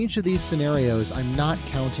 And in each of these scenarios, I'm not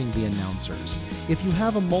counting the announcers. If you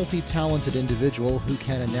have a multi-talented individual who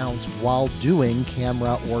can announce while doing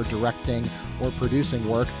camera or directing or producing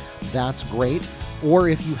work, that's great. Or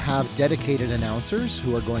if you have dedicated announcers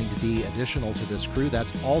who are going to be additional to this crew,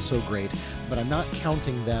 that's also great, but I'm not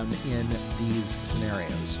counting them in these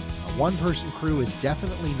scenarios. A 1-person crew is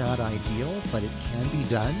definitely not ideal, but it can be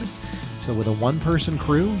done. So with a 1-person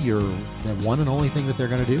crew, the one and only thing that they're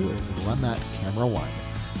going to do is run that camera 1.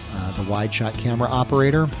 The wide shot camera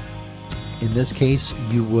operator. In this case,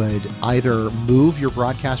 you would either move your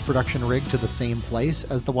broadcast production rig to the same place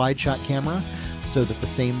as the wide shot camera so that the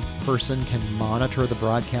same person can monitor the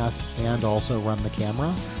broadcast and also run the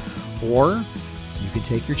camera, or you can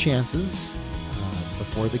take your chances.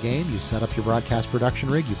 Before the game, you set up your broadcast production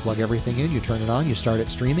rig, you plug everything in, you turn it on, you start it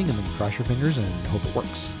streaming, and then you cross your fingers and hope it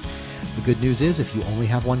works. The good news is, if you only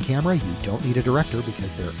have one camera, you don't need a director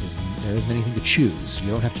because there isn't anything to choose. You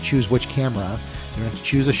don't have to choose which camera, you don't have to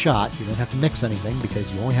choose a shot, you don't have to mix anything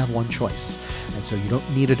because you only have one choice. And so you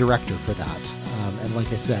don't need a director for that. And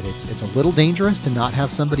like I said, it's a little dangerous to not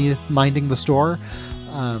have somebody minding the store,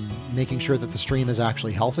 making sure that the stream is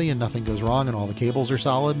actually healthy and nothing goes wrong and all the cables are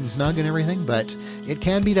solid and snug and everything, but it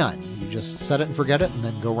can be done. You just set it and forget it and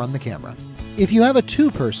then go run the camera. If you have a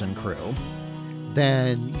 2-person crew,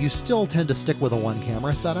 then you still tend to stick with a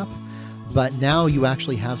 1-camera setup, but now you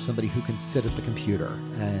actually have somebody who can sit at the computer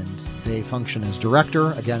and they function as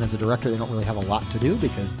director. Again, as a director, they don't really have a lot to do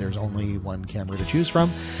because there's only one camera to choose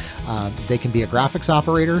from. They can be a graphics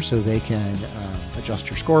operator, so they can adjust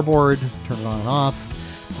your scoreboard, turn it on and off,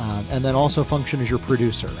 and then also function as your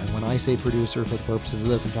producer. And when I say producer, for the purposes of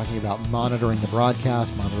this, I'm talking about monitoring the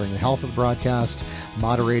broadcast, monitoring the health of the broadcast,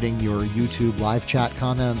 moderating your YouTube live chat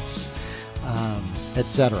comments,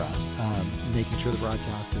 etc. Making sure the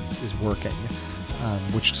broadcast is working,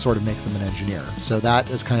 which sort of makes them an engineer. So that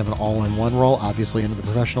is kind of an all-in-one role. Obviously, in the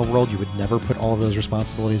professional world, you would never put all of those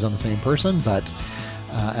responsibilities on the same person, but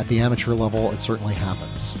at the amateur level, it certainly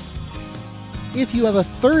happens. If you have a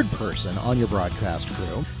 3rd person on your broadcast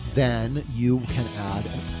crew, then you can add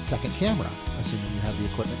a 2nd camera, assuming you have the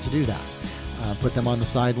equipment to do that. Put them on the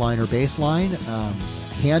sideline or baseline.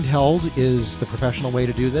 Handheld is the professional way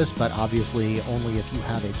to do this, but obviously only if you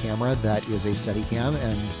have a camera that is a Steadicam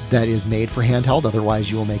and that is made for handheld.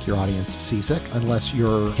 Otherwise, you will make your audience seasick unless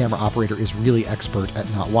your camera operator is really expert at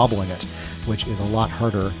not wobbling it, which is a lot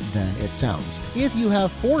harder than it sounds. If you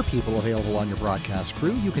have 4 people available on your broadcast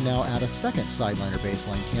crew, you can now add a 2nd sideline or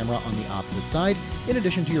baseline camera on the opposite side, in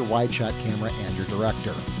addition to your wide shot camera and your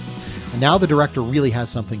director. And now the director really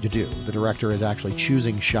has something to do. The director is actually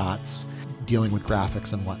choosing shots, dealing with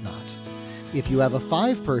graphics and whatnot. If you have a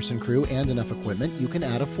 5-person crew and enough equipment, you can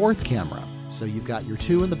add a 4th camera. So you've got your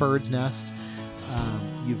 2 in the bird's nest,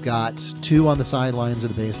 you've got 2 on the sidelines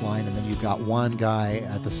of the baseline, and then you've got 1 guy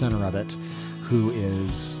at the center of it who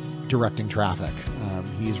is directing traffic.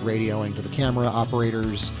 He's radioing to the camera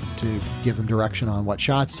operators to give them direction on what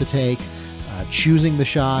shots to take, choosing the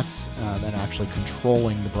shots, and actually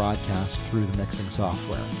controlling the broadcast through the mixing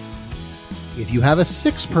software. If you have a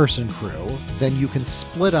 6-person crew, then you can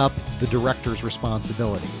split up the director's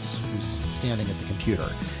responsibilities, who's standing at the computer,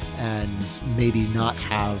 and maybe not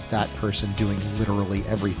have that person doing literally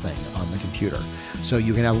everything on the computer. So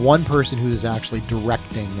you can have one person who is actually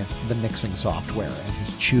directing the mixing software and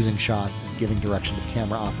who's choosing shots and giving direction to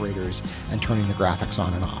camera operators and turning the graphics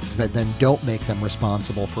on and off. But then don't make them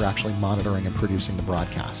responsible for actually monitoring and producing the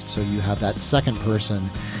broadcast. So you have that second person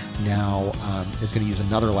now is going to use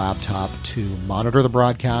another laptop to monitor the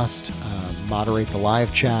broadcast, moderate the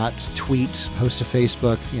live chat, tweet, post to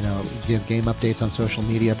Facebook, give game updates on social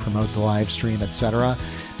media, promote the live stream, etc.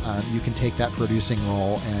 You can take that producing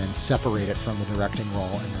role and separate it from the directing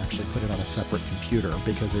role and actually put it on a separate computer,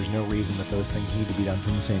 because there's no reason that those things need to be done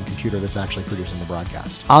from the same computer that's actually producing the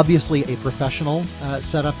broadcast. Obviously, a professional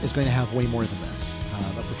setup is going to have way more than this.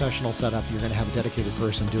 A professional setup, you're going to have a dedicated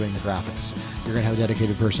person doing the graphics. You're going to have a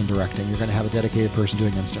dedicated person directing. You're going to have a dedicated person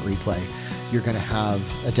doing instant replay. You're going to have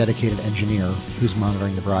a dedicated engineer who's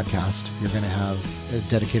monitoring the broadcast. You're going to have a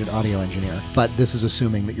dedicated audio engineer. But this is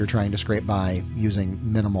assuming that you're trying to scrape by using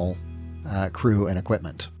minimal crew and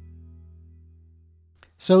equipment.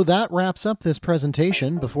 So that wraps up this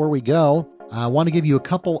presentation. Before we go, I want to give you a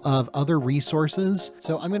couple of other resources.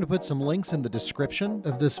 So I'm going to put some links in the description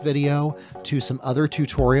of this video to some other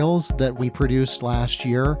tutorials that we produced last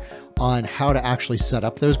year on how to actually set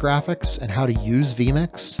up those graphics and how to use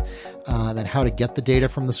vMix, and how to get the data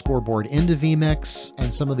from the scoreboard into vMix,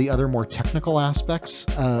 and some of the other more technical aspects.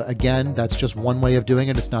 Again, that's just one way of doing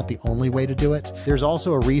it. It's not the only way to do it. There's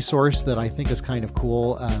also a resource that I think is kind of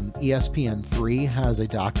cool. ESPN3 has a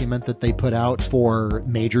document that they put out for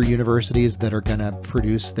major universities that are going to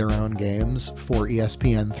produce their own games for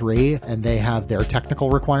ESPN3, and they have their technical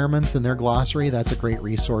requirements in their glossary. That's a great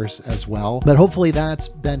resource as well. But hopefully that's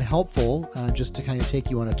been helpful, just to kind of take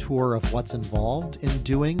you on a tour of what's involved in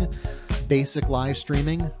doing basic live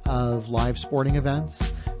streaming of live sporting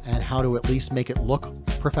events, and how to at least make it look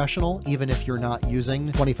professional, even if you're not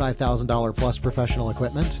using $25,000 plus professional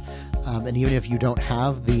equipment. And even if you don't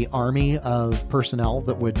have the army of personnel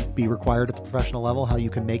that would be required at the professional level, how you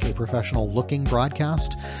can make a professional looking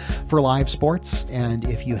broadcast for live sports. And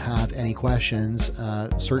if you have any questions,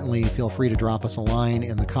 certainly feel free to drop us a line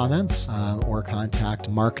in the comments, or contact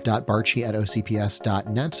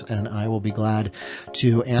mark.barchi@ocps.net, and I will be glad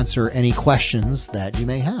to answer any questions that you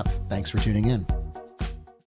may have. Thanks for tuning in.